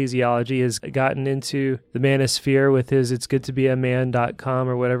Practical Ecclesiology, has gotten into the Manosphere with his itsgoodtobeaman.com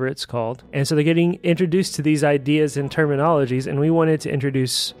or whatever it's called. And so they're getting introduced to these ideas and terminologies, and we wanted to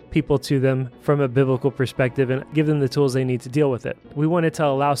introduce people to them from a biblical perspective and give them the tools they need to deal with it. We wanted to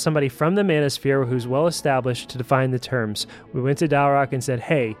allow somebody from the Manosphere who's well established to define the terms. We went to Dalrock and said,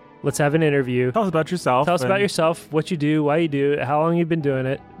 hey, let's have an interview. Tell us about yourself. Tell us about yourself, what you do, why you do it, how long you've been doing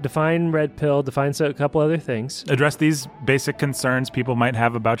it. Define red pill, define a couple other things. Address these basic concerns people might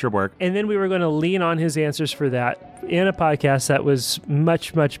have about your work. And then we were going to lean on his answers for that in a podcast that was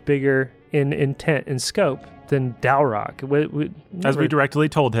much, much bigger in intent and scope than Dalrock. As we directly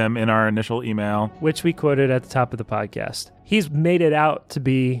told him in our initial email. Which we quoted at the top of the podcast. He's made it out to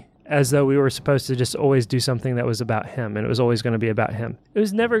be as though we were supposed to just always do something that was about him, and it was always going to be about him. It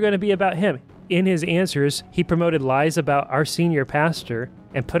was never going to be about him. In his answers, he promoted lies about our senior pastor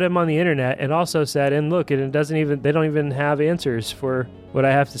and put him on the internet, and also said, and look, they don't even have answers for what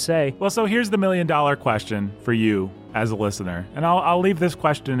I have to say. Well, so here's the $1 million question for you as a listener, and I'll leave this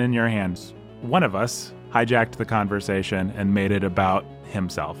question in your hands. One of us hijacked the conversation and made it about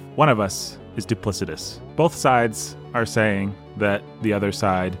himself. One of us is duplicitous. Both sides are saying that the other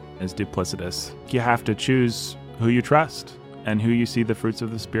side is duplicitous. You have to choose who you trust and who you see the fruits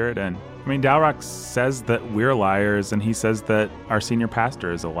of the Spirit in. I mean, Dalrock says that we're liars, and he says that our senior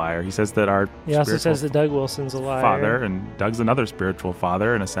pastor is a liar. He says that our He also says that Doug Wilson's a liar. Father, and Doug's another spiritual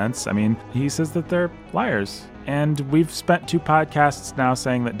father in a sense. I mean, he says that they're liars. And we've spent 2 podcasts now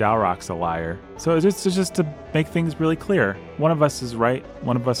saying that Dalrock's a liar. So it's just to make things really clear. One of us is right,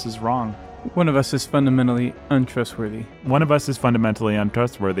 one of us is wrong. One of us is fundamentally untrustworthy. One of us is fundamentally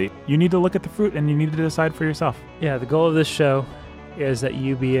untrustworthy. You need to look at the fruit and you need to decide for yourself. Yeah, the goal of this show is that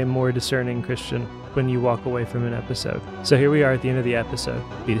you be a more discerning Christian when you walk away from an episode. So here we are at the end of the episode.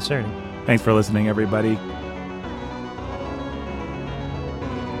 Be discerning. Thanks for listening, everybody.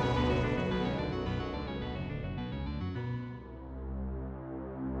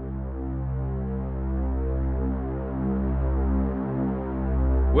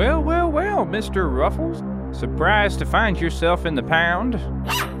 Well, Mr. Ruffles. Surprised to find yourself in the pound.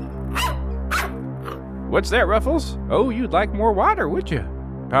 What's that, Ruffles? Oh, you'd like more water, would you?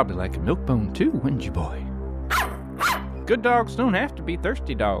 Probably like a milk bone too, wouldn't you, boy? Good dogs don't have to be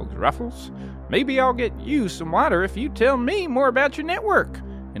thirsty dogs, Ruffles. Maybe I'll get you some water if you tell me more about your network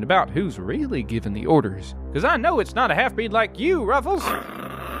and about who's really giving the orders. Because I know it's not a half-breed like you, Ruffles.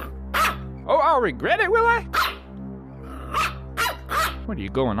 Oh, I'll regret it, will I? What are you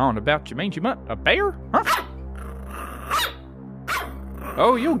going on about, you mangy mutt? A bear? Huh?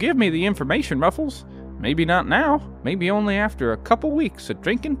 Oh, you'll give me the information, Ruffles. Maybe not now. Maybe only after a couple weeks of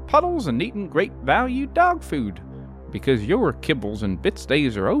drinking puddles and eating great value dog food. Because your kibbles and bits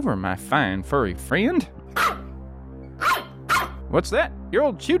days are over, my fine furry friend. What's that? Your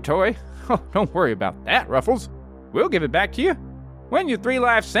old chew toy? Oh, don't worry about that, Ruffles. We'll give it back to you when your 3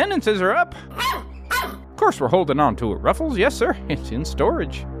 life sentences are up. Of course we're holding on to it, Ruffles. Yes, sir. It's in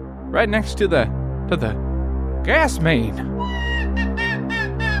storage. Right next to the gas main.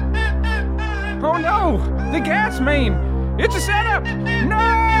 Oh no! The gas main! It's a setup!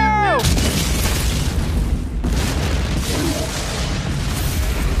 No!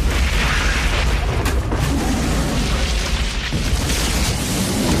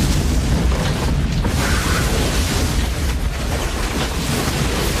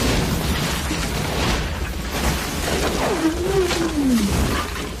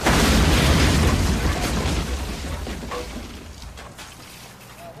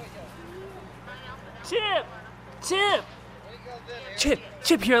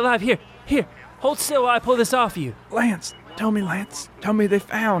 Chip, you're alive. Here. Hold still while I pull this off you. Lance. Tell me they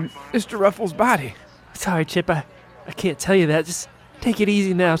found Mr. Ruffles' body. Sorry, Chip. I can't tell you that. Just take it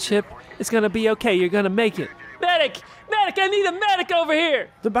easy now, Chip. It's gonna be okay. You're gonna make it. Medic! I need a medic over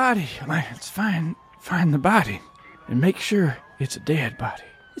here! The body, Lance. Find the body. And make sure it's a dead body.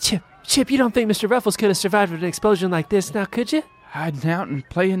 Chip, you don't think Mr. Ruffles could have survived an explosion like this now, could you? Hiding out and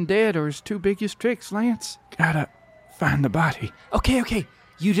playing dead are his 2 biggest tricks, Lance. Gotta find the body. Okay.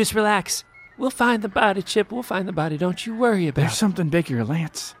 You just relax. We'll find the body, Chip. We'll find the body. Don't you worry about There's it. something bigger,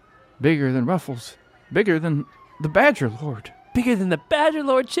 Lance. Bigger than Ruffles. Bigger than the Badger Lord. Bigger than the Badger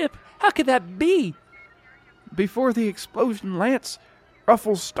Lord, Chip? How could that be? Before the explosion, Lance,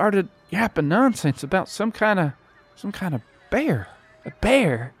 Ruffles started yapping nonsense about some kind of bear. A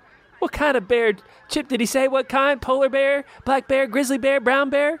bear? What kind of bear? Chip, did he say what kind? Polar bear? Black bear? Grizzly bear? Brown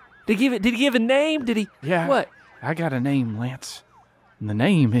bear? Did he give a name? Did he? Yeah. What? I got a name, Lance. And the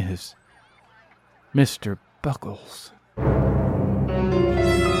name is Mr. Buckles.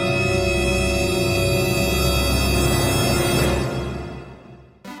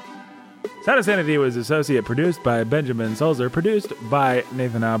 Sound of Sanity was associate produced by Benjamin Sulzer, produced by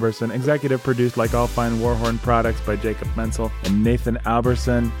Nathan Alberson, executive produced like all fine Warhorn products by Jacob Menzel and Nathan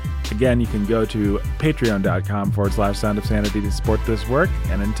Alberson. Again, you can go to patreon.com/Sound of Sanity to support this work.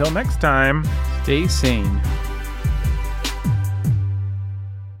 And until next time, Stay sane.